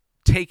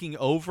taking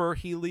over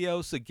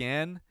Helios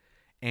again,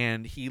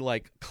 and he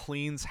like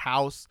cleans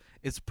house.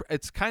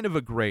 It's kind of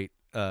a great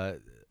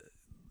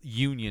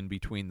union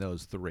between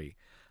those three,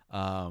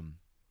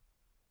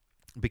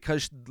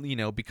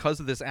 because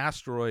of this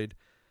asteroid,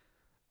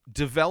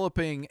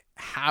 developing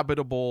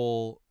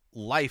habitable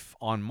life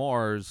on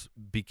Mars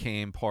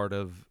became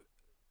thrown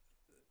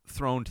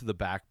to the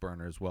back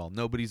burner as well.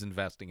 Nobody's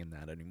investing in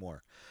that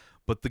anymore.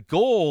 But the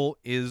goal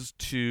is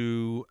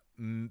to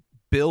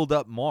build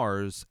up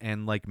Mars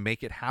and like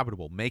make it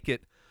habitable, make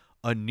it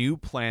a new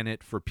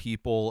planet for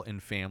people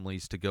and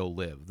families to go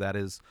live. That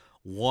is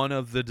one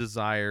of the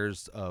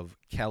desires of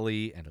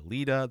Kelly and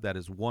Alita. That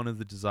is one of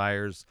the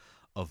desires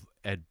of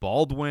Ed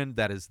Baldwin.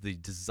 That is the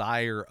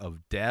desire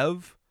of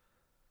Dev.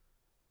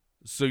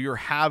 So you're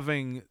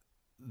having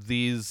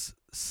these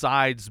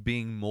sides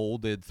being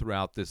molded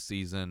throughout this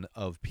season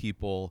of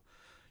people.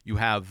 You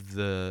have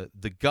the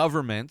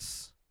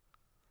governments,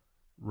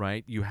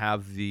 right? You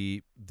have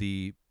the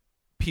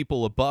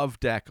people above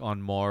deck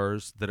on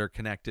Mars that are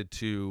connected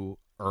to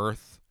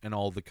Earth and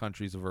all the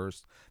countries of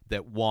Earth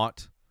that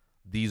want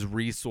these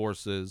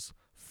resources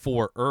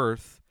for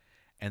Earth.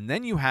 And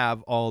then you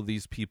have all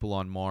these people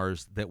on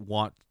Mars that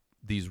want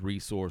these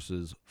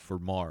resources for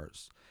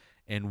Mars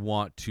and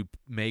want to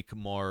make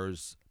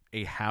Mars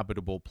a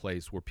habitable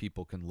place where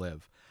people can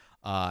live.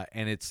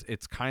 And it's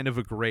kind of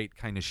a great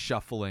kind of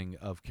shuffling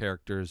of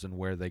characters and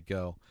where they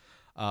go.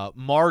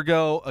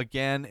 Margot,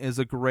 again, is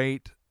a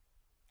great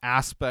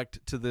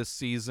aspect to this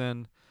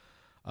season.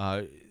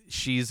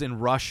 She's in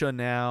Russia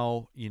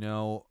now,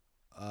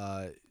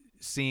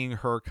 seeing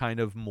her kind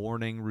of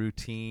morning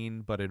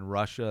routine, but in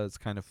Russia it's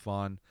kind of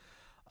fun.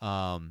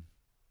 Her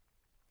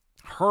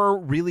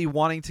really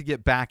wanting to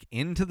get back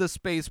into the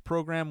space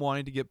program,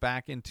 wanting to get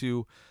back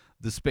into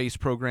the space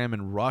program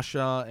in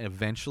Russia,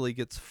 eventually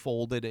gets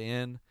folded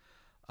in.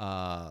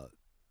 I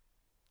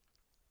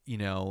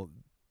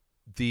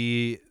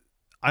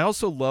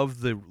also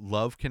love the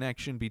love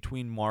connection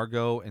between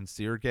Margot and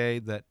Sergei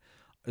that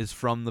is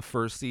from the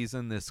first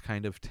season, this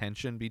kind of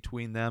tension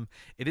between them.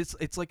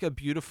 It's like a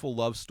beautiful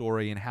love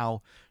story, and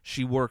how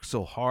she worked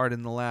so hard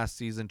in the last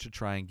season to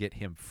try and get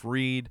him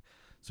freed.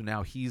 So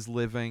now he's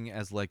living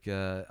as like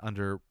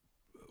under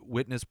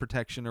witness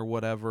protection or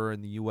whatever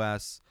in the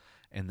U.S.,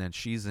 and then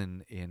she's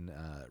in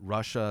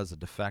Russia as a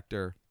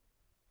defector.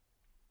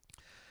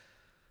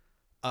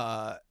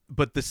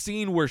 But the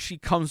scene where she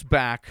comes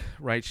back,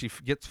 right? She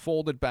gets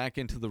folded back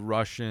into the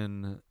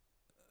Russian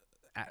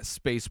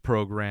space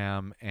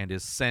program and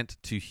is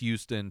sent to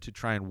Houston to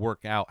try and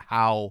work out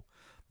how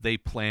they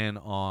plan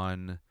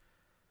on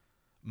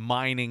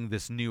mining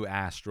this new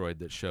asteroid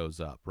that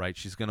shows up, right?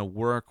 She's going to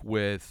work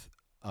with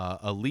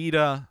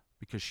Alita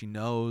because she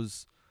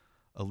knows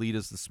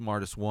Alita's the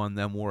smartest one.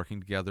 Them working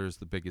together is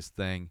the biggest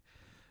thing.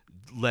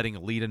 Letting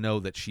Alita know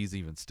that she's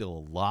even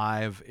still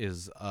alive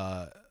is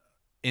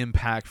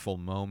impactful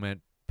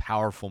moment,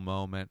 powerful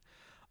moment.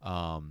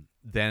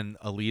 Then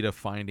Alita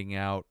finding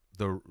out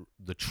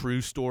the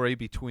true story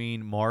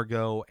between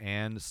Margot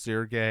and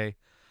Sergei.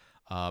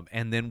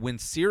 And then when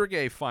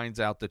Sergei finds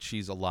out that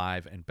she's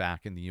alive and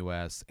back in the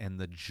U.S., and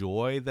the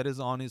joy that is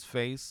on his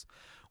face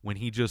when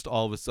he just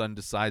all of a sudden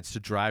decides to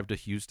drive to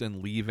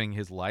Houston, leaving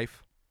his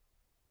life.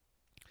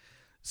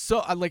 So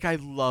I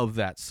love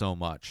that so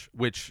much,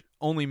 which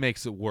only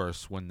makes it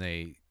worse when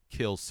they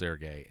kill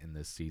Sergei in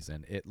this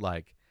season. It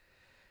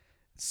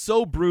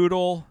so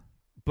brutal,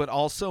 but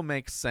also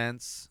makes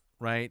sense,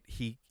 right?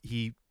 He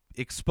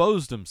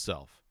exposed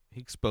himself.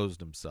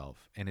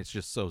 And it's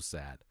just so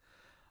sad.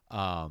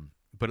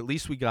 But at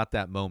least we got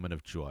that moment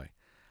of joy.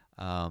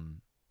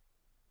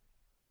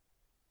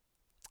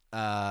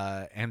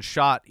 and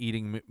shot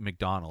eating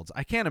McDonald's.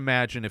 I can't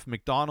imagine if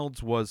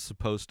McDonald's was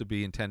supposed to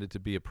be intended to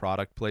be a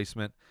product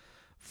placement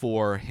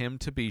for him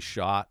to be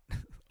shot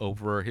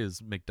over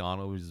his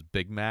McDonald's, his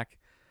Big Mac.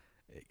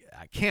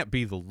 I can't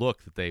be the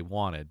look that they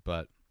wanted,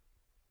 but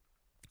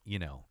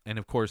and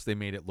of course they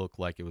made it look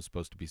like it was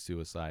supposed to be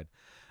suicide.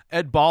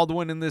 Ed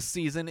Baldwin in this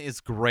season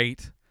is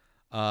great.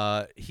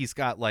 He's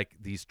got like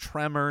these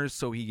tremors,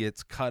 so he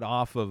gets cut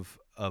off of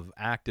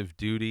active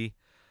duty.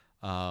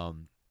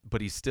 But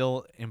he's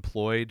still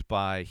employed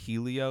by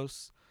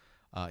Helios.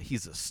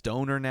 He's a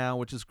stoner now,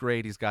 which is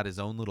great. He's got his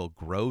own little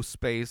grow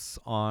space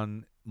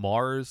on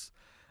Mars.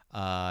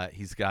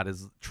 He's got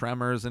his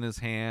tremors in his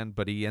hand,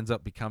 but he ends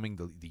up becoming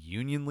the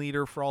union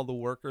leader for all the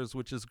workers,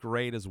 which is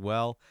great as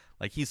well.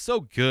 Like, he's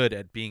so good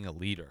at being a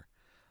leader,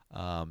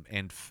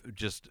 and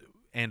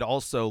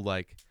also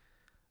like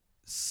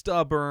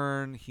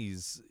stubborn.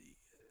 He's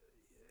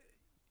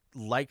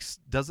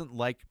doesn't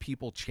like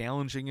people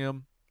challenging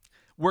him.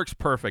 Works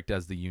perfect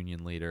as the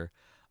union leader.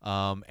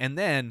 And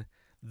then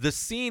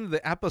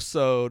the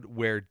episode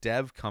where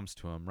Dev comes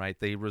to him, right?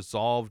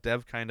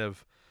 Dev kind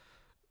of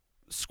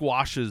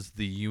squashes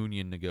the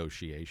union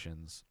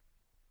negotiations.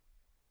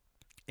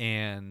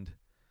 And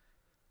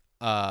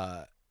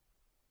then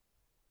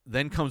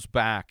comes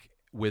back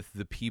with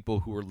the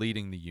people who are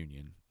leading the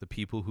union, the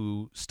people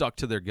who stuck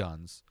to their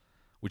guns,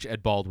 which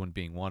Ed Baldwin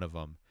being one of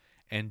them.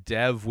 And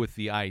Dev with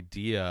the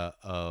idea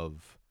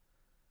of,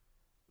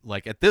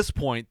 like, at this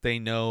point, they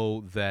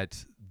know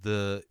that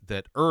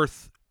that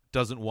Earth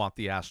doesn't want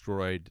the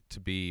asteroid to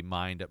be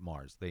mined at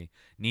Mars. They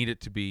need it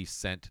to be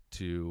sent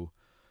to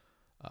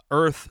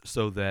Earth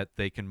so that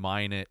they can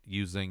mine it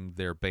using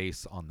their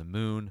base on the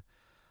moon.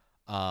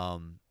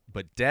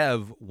 But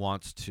Dev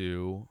wants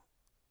to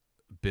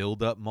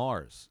build up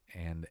Mars,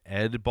 and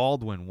Ed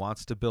Baldwin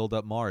wants to build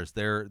up Mars.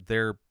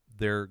 Their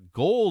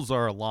goals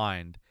are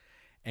aligned,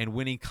 and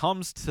when he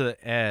comes to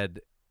Ed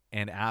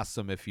and asks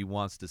him if he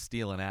wants to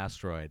steal an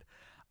asteroid,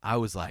 I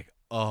was like,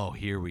 oh,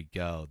 here we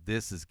go.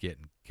 This is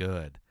getting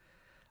good.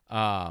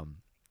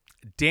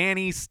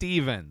 Danny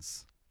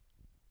Stevens.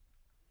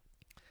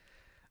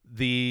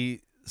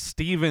 The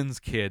Stevens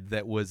kid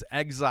that was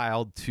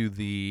exiled to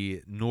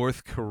the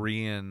North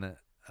Korean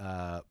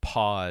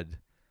pod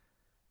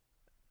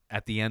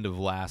at the end of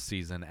last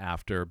season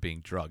after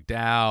being drugged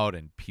out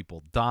and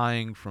people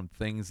dying from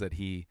things that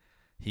he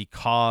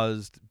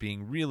caused,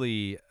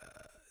 being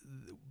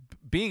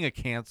a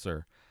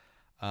cancer,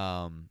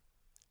 and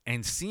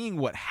seeing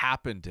what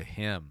happened to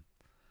him,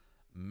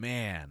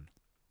 man,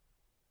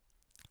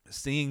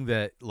 seeing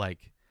that,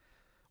 like,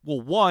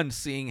 well,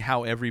 seeing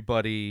how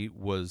everybody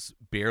was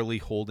barely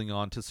holding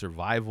on to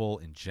survival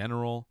in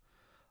general,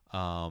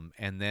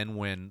 and then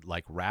when,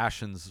 like,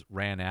 rations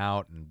ran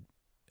out and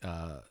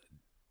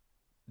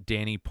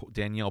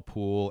Danielle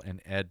Poole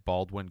and Ed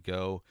Baldwin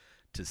go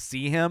to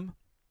see him,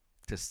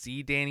 to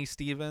see Danny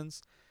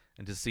Stevens,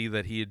 and to see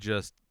that he had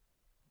just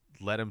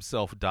let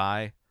himself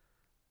die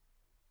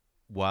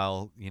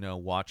while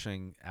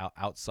watching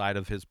outside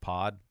of his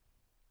pod,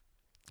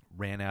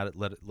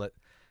 let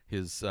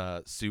his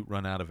suit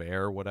run out of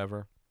air or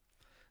whatever.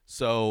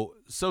 So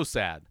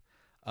sad.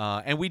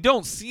 And we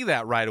don't see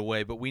that right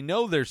away, but we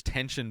know there's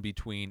tension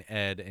between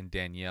Ed and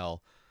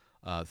Danielle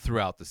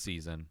throughout the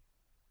season.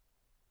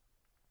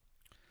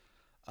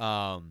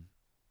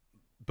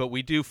 But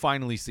we do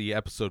finally see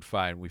episode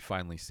 5, and we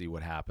finally see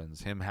what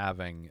happens. Him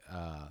having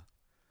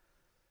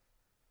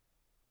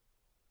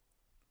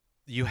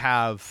you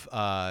have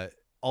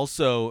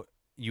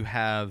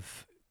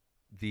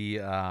the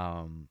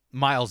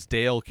Miles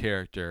Dale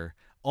character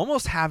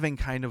almost having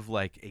kind of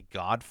like a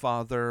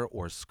Godfather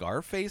or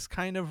Scarface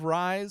kind of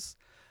rise,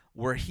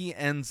 where he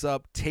ends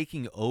up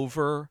taking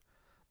over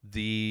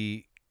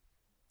the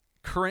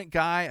current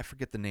guy. I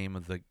forget the name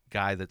of the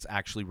guy that's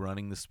actually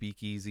running the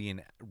speakeasy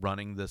and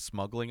running the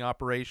smuggling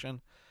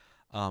operation,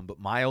 but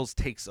Miles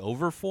takes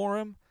over for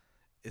him.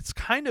 It's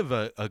kind of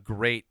a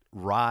great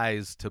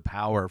rise to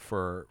power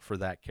for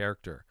that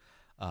character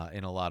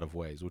in a lot of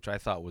ways, which I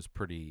thought was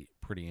pretty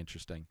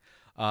interesting.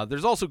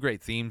 There's also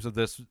great themes of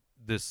this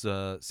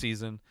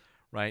season,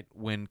 right?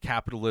 When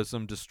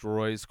capitalism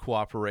destroys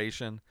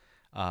cooperation,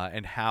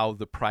 and how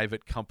the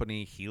private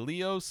company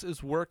Helios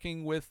is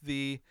working with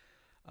the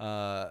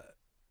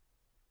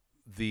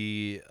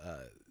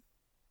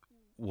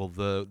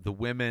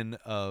women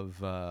of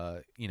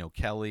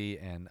Kelly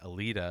and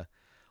Alita,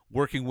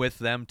 working with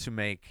them to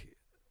make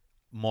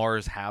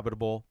Mars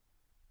habitable.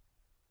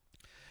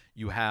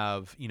 You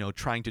have,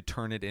 trying to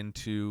turn it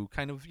into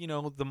kind of,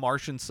 the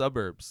Martian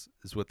suburbs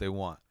is what they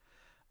want,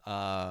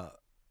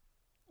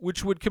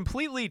 which would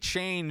completely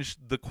change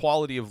the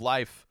quality of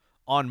life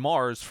on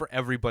Mars for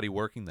everybody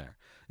working there.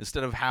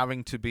 Instead of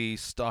having to be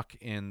stuck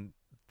in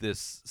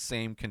this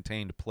same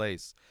contained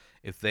place,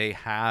 if they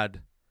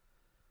had,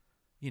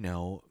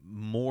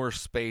 more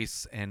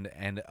space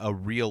and a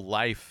real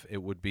life,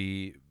 it would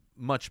be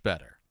much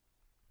better.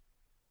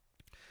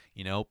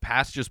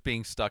 Past just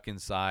being stuck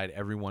inside,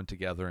 everyone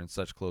together in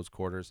such close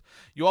quarters.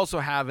 You also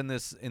have in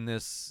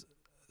this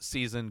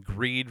season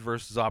greed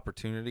versus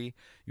opportunity.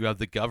 You have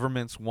the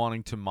governments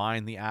wanting to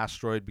mine the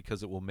asteroid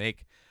because it will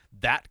make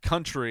that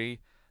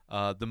country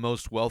the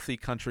most wealthy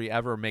country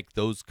ever, make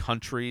those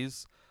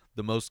countries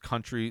the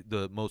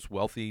most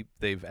wealthy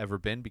they've ever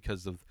been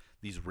because of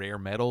these rare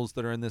metals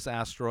that are in this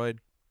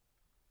asteroid.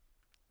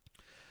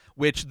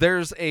 Which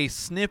there's a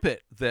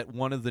snippet that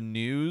one of the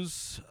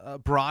news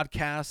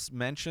broadcasts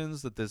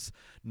mentions that this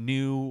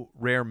new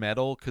rare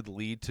metal could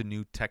lead to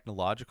new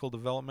technological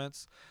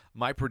developments.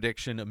 My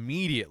prediction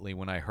immediately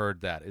when I heard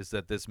that is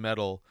that this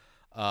metal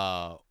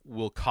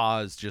will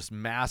cause just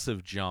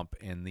massive jump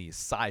in the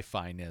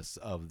sci-fi-ness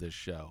of this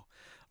show,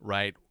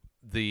 right?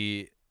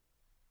 That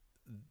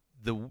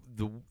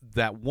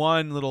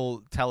one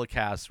little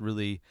telecast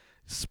really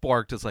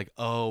sparked. It's like,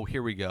 oh,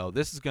 here we go.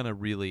 This is going to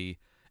really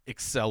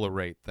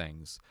accelerate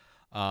things.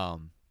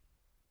 And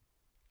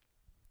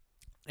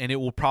it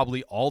will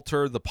probably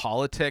alter the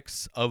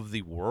politics of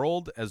the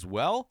world as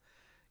well.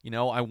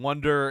 I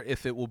wonder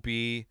if it will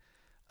be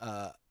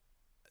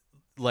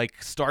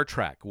like Star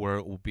Trek, where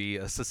it will be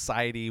a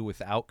society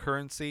without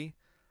currency,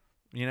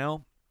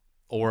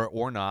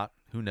 or not.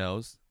 Who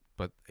knows?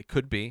 But it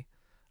could be.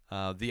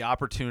 The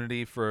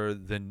opportunity for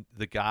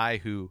the guy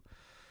who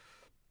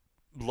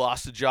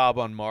lost a job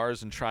on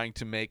Mars and trying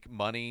to make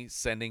money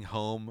sending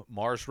home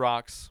Mars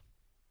rocks,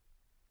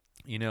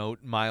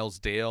 Miles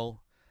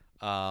Dale.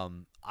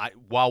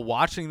 While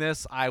watching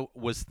this, I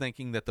was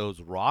thinking that those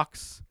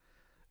rocks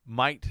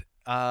might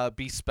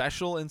be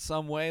special in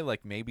some way.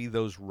 Like maybe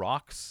those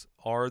rocks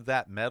are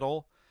that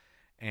metal,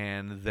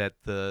 and that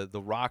the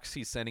rocks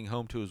he's sending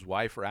home to his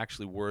wife are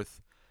actually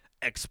worth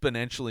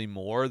exponentially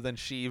more than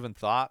she even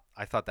thought.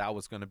 I thought that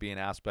was going to be an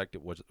aspect.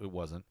 It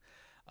wasn't.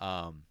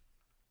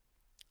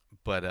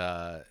 But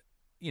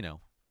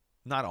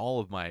not all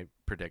of my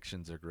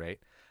predictions are great.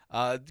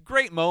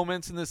 Great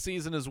moments in this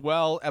season as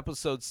well.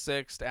 Episode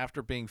 6,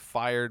 after being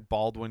fired,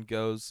 Baldwin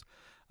goes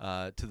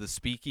to the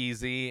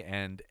speakeasy,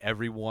 and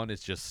everyone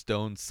is just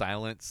stone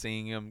silent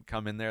seeing him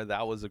come in there.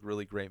 That was a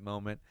really great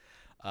moment.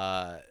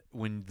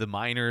 When the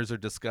miners are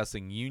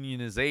discussing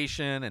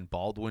unionization, and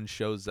Baldwin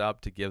shows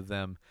up to give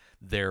them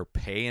their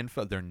pay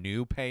info, their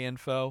new pay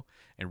info,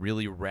 and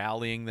really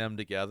rallying them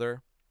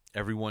together.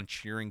 Everyone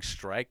cheering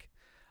strike.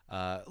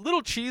 A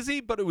little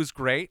cheesy, but it was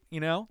great,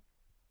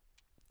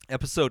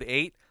 Episode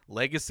 8,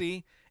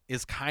 Legacy,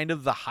 is kind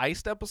of the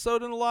heist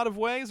episode in a lot of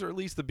ways, or at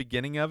least the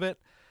beginning of it.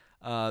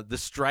 The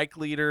strike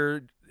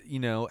leader,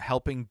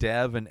 helping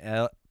Dev and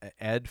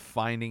Ed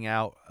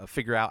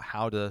figure out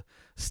how to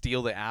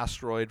steal the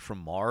asteroid from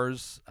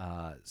Mars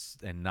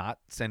and not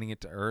sending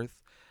it to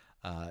Earth.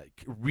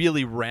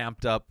 Really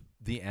ramped up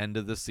the end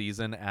of the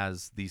season,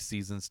 as these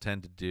seasons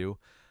tend to do.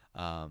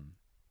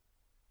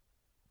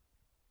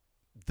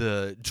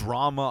 The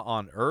drama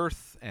on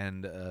Earth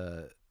and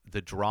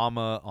the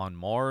drama on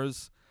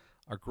Mars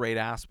are great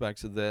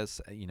aspects of this.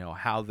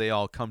 How they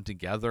all come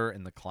together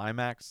in the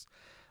climax,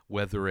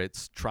 whether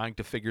it's trying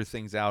to figure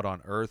things out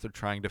on Earth or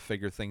trying to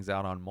figure things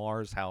out on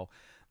Mars. How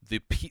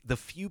the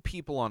few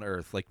people on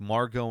Earth, like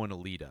Margot and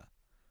Alita,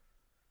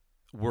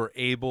 were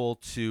able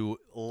to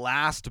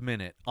last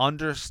minute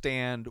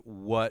understand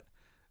what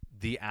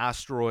the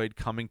asteroid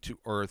coming to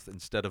Earth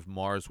instead of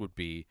Mars would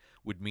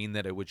mean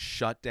that it would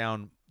shut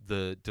down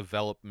the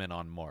development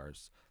on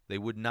Mars. They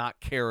would not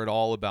care at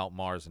all about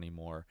Mars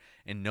anymore.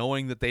 And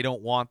knowing that they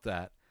don't want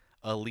that,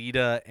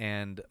 Alita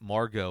and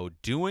Margot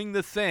doing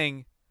the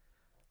thing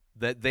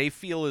that they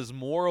feel is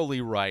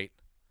morally right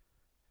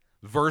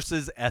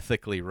versus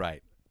ethically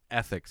right.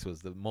 Ethics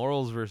was the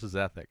morals versus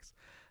ethics.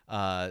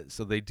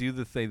 So they do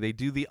the thing. They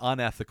do the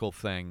unethical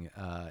thing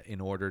in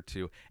order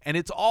to, and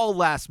it's all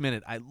last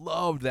minute. I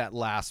loved that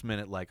last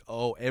minute. Like,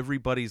 oh,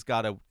 everything's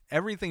got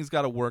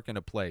to work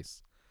into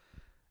place.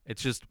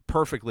 It's just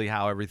perfectly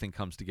how everything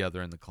comes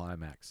together in the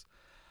climax.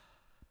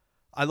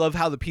 I love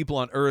how the people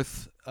on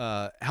Earth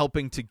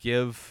helping to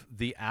give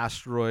the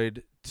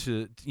asteroid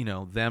to,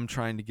 them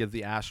trying to give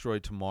the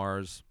asteroid to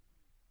Mars.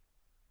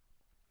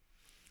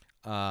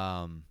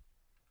 And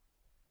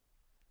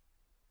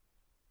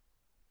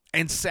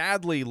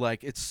sadly,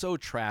 it's so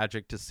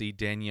tragic to see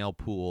Danielle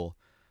Poole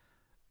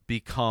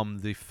become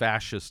the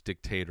fascist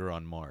dictator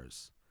on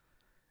Mars.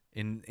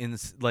 In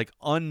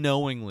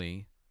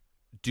unknowingly,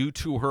 due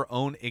to her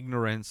own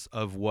ignorance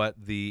of what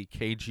the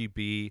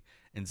KGB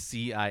and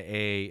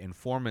CIA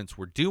informants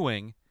were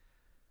doing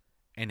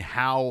and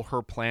how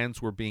her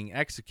plans were being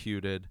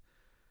executed,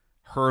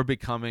 her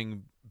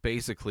becoming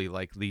basically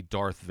like the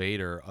Darth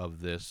Vader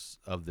of this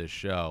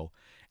show,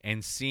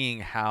 and seeing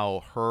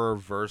how her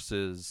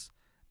versus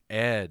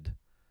Ed,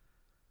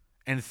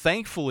 and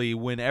thankfully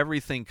when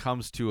everything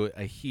comes to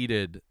a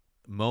heated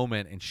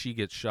moment and she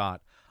gets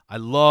shot, I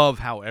love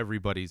how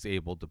everybody's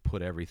able to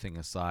put everything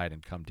aside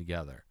and come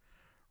together,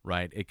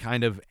 right? It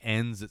kind of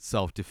ends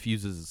itself,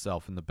 diffuses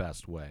itself in the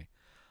best way.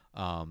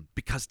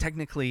 Because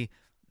technically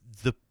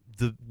the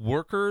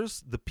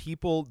workers, the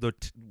people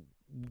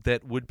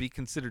that would be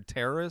considered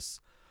terrorists,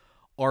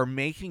 are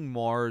making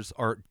Mars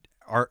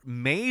are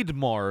made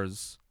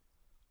Mars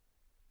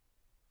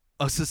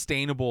a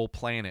sustainable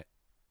planet,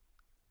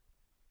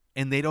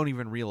 and they don't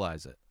even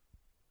realize it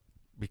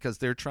because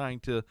they're trying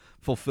to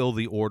fulfill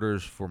the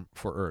orders for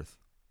Earth.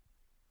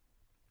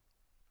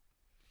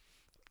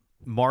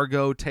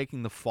 Margot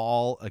taking the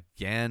fall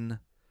again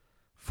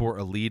for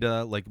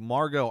Alita. Like,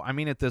 Margot, I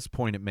mean, at this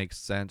point it makes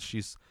sense.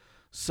 She's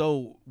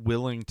so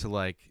willing to,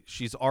 like,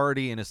 she's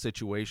already in a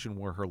situation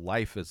where her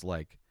life is,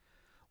 like,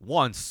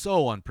 one,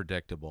 so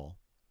unpredictable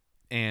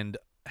and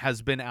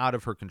has been out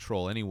of her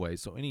control anyway.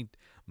 So any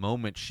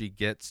moment she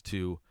gets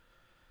to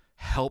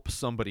help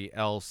somebody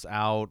else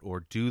out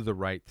or do the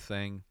right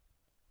thing,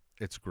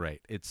 it's great.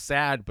 It's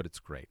sad, but it's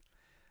great.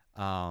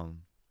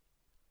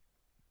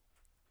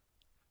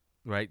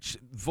 Right?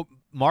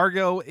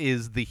 Margot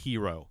is the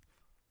hero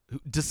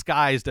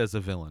disguised as a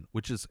villain,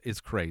 which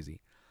is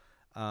crazy.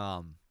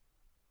 I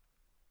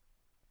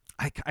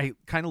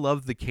kind of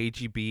love the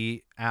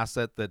KGB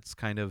asset that's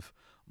kind of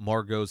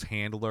Margot's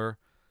handler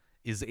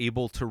is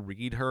able to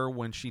read her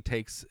when she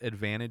takes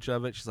advantage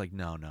of it. She's like,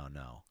 no.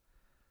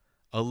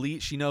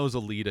 She knows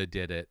Alita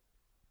did it,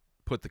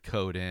 put the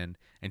code in,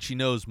 and she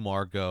knows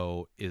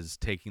Margot is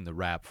taking the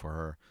rap for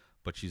her.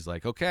 But she's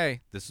like,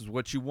 okay, this is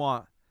what you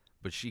want.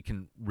 But she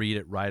can read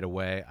it right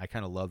away. I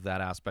kind of love that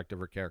aspect of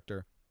her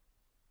character.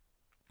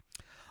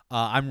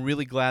 I'm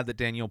really glad that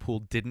Danielle Poole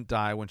didn't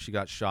die when she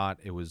got shot.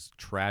 It was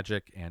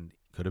tragic and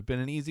could have been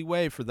an easy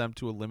way for them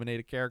to eliminate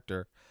a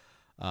character.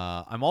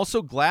 I'm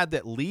also glad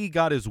that Lee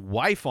got his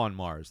wife on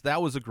Mars.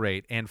 That was a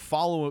great. And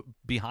follow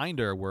behind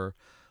her were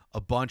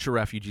a bunch of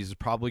refugees. Is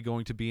probably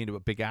going to be into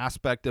a big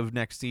aspect of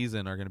next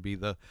season are going to be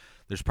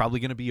there's probably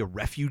going to be a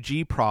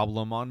refugee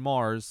problem on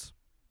Mars.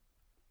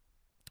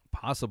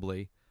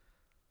 Possibly.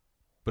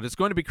 But it's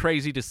going to be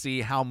crazy to see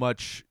how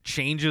much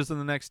changes in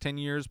the next 10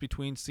 years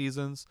between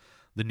seasons.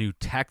 The new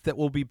tech that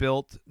will be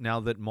built now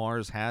that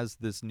Mars has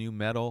this new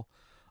metal,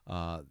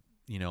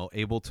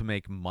 able to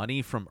make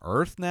money from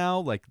Earth now.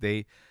 Like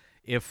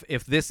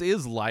if this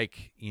is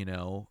like,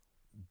 the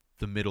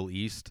Middle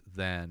East,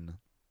 then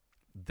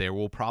there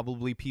will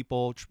probably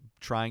people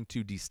trying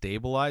to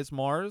destabilize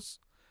Mars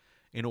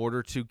in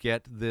order to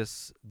get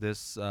this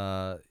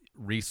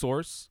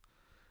resource.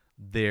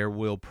 There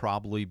will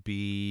probably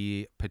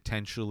be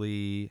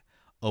potentially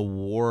a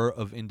war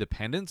of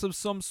independence of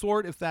some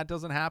sort if that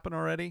doesn't happen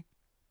already.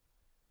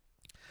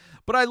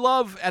 But I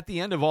love at the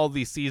end of all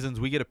these seasons,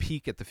 we get a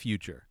peek at the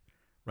future,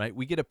 right?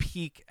 We get a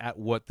peek at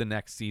what the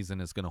next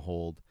season is going to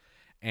hold.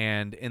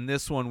 And in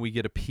this one, we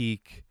get a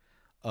peek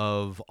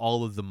of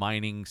all of the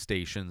mining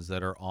stations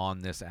that are on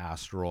this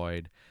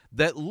asteroid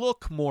that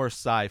look more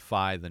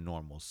sci-fi than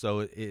normal. So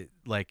it's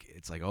like,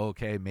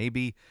 okay,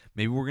 maybe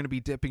we're going to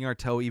be dipping our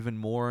toe even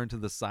more into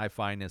the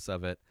sci-fi-ness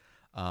of it,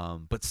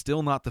 but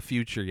still not the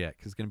future yet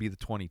because it's going to be the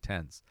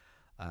 2010s.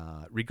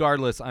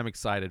 Regardless, I'm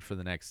excited for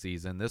the next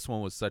season. This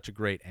one was such a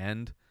great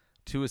end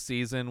to a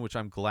season, which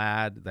I'm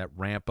glad that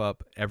ramp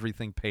up,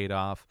 everything paid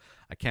off.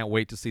 I can't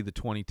wait to see the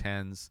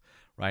 2010s,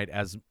 right?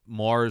 As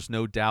Mars,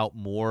 no doubt,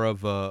 more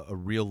of a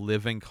real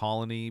living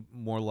colony,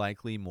 more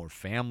likely, more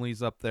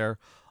families up there,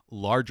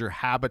 larger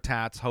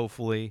habitats,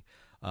 hopefully,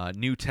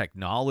 new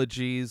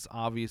technologies,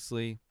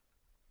 obviously.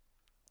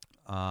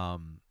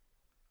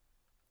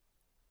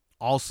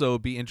 Also,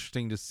 be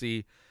interesting to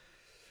see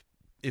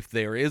if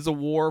there is a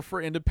war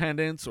for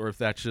independence or if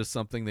that's just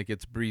something that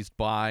gets breezed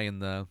by in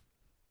the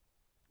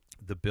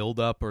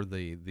build-up or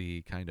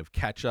the kind of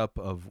catch-up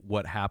of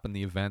what happened,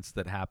 the events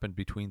that happened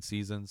between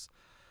seasons.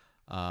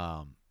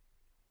 And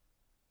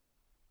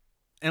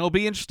it'll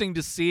be interesting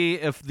to see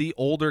if the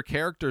older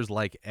characters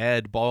like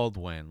Ed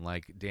Baldwin,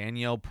 like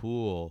Danielle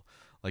Poole,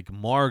 like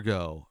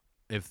Margot,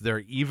 if they're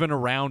even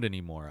around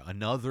anymore,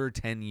 another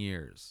 10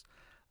 years,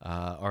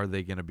 are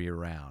they going to be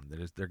around?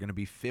 They're going to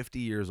be 50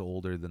 years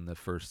older than the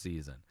first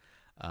season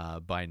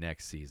by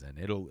next season.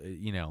 It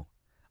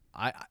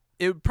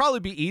would probably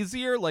be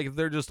easier, like if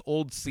they're just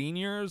old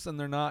seniors and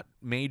they're not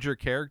major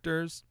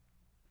characters.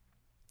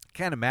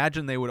 Can't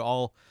imagine they would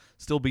all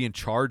still be in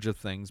charge of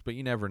things, but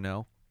you never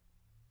know.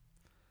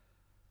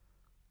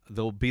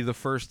 They'll be the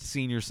first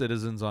senior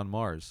citizens on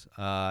Mars.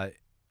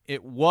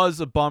 It was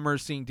a bummer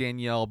seeing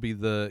Danielle be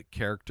the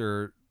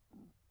character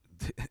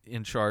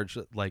in charge,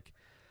 like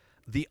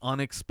the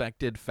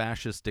unexpected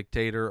fascist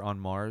dictator on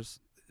Mars.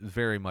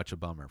 Very much a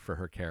bummer for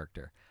her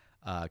character,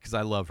 because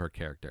I love her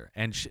character.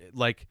 And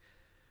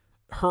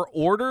her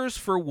orders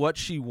for what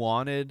she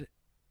wanted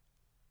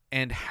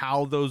and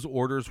how those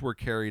orders were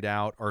carried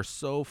out are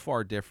so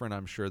far different,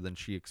 I'm sure, than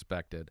she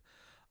expected.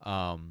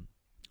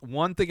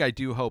 One thing I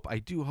do hope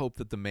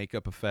that the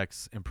makeup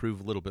effects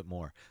improve a little bit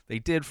more. They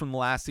did from the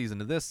last season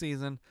to this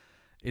season.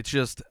 It's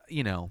just,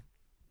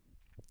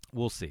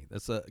 we'll see.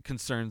 That's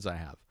concerns I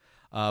have.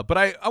 But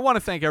I want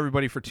to thank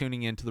everybody for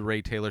tuning in to the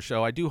Ray Taylor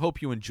Show. I do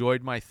hope you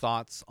enjoyed my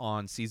thoughts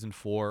on Season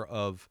 4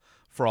 of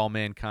For All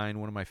Mankind,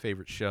 one of my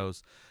favorite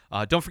shows.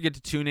 Don't forget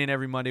to tune in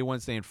every Monday,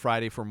 Wednesday, and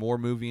Friday for more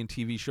movie and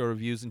TV show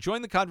reviews. And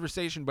join the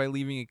conversation by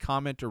leaving a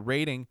comment or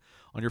rating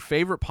on your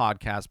favorite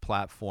podcast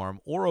platform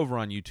or over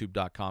on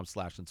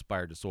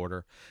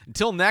youtube.com/inspireddisorder.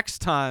 Until next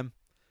time,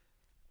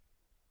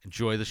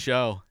 enjoy the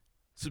show.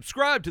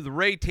 Subscribe to The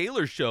Ray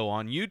Taylor Show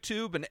on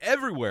YouTube and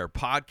everywhere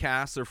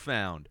podcasts are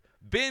found.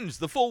 Binge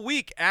the full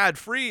week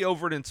ad-free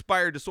over at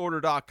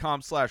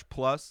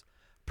inspireddisorder.com/plus.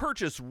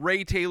 Purchase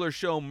Ray Taylor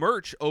Show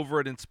merch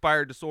over at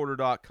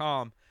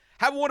inspireddisorder.com.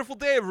 Have a wonderful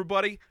day,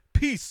 everybody.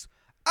 Peace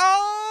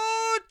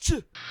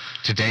out!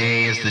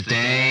 Today is the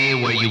day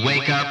where you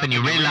wake up and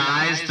you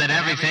realize that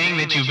everything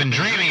that you've been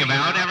dreaming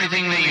about,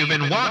 everything that you've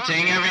been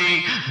wanting,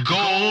 every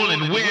goal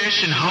and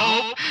wish and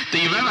hope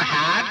that you've ever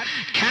had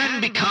can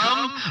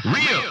become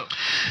real.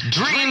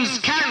 Dreams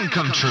can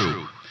come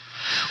true.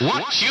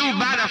 What you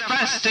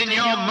manifest in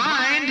your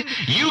mind,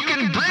 you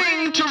can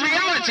bring to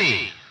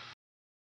reality.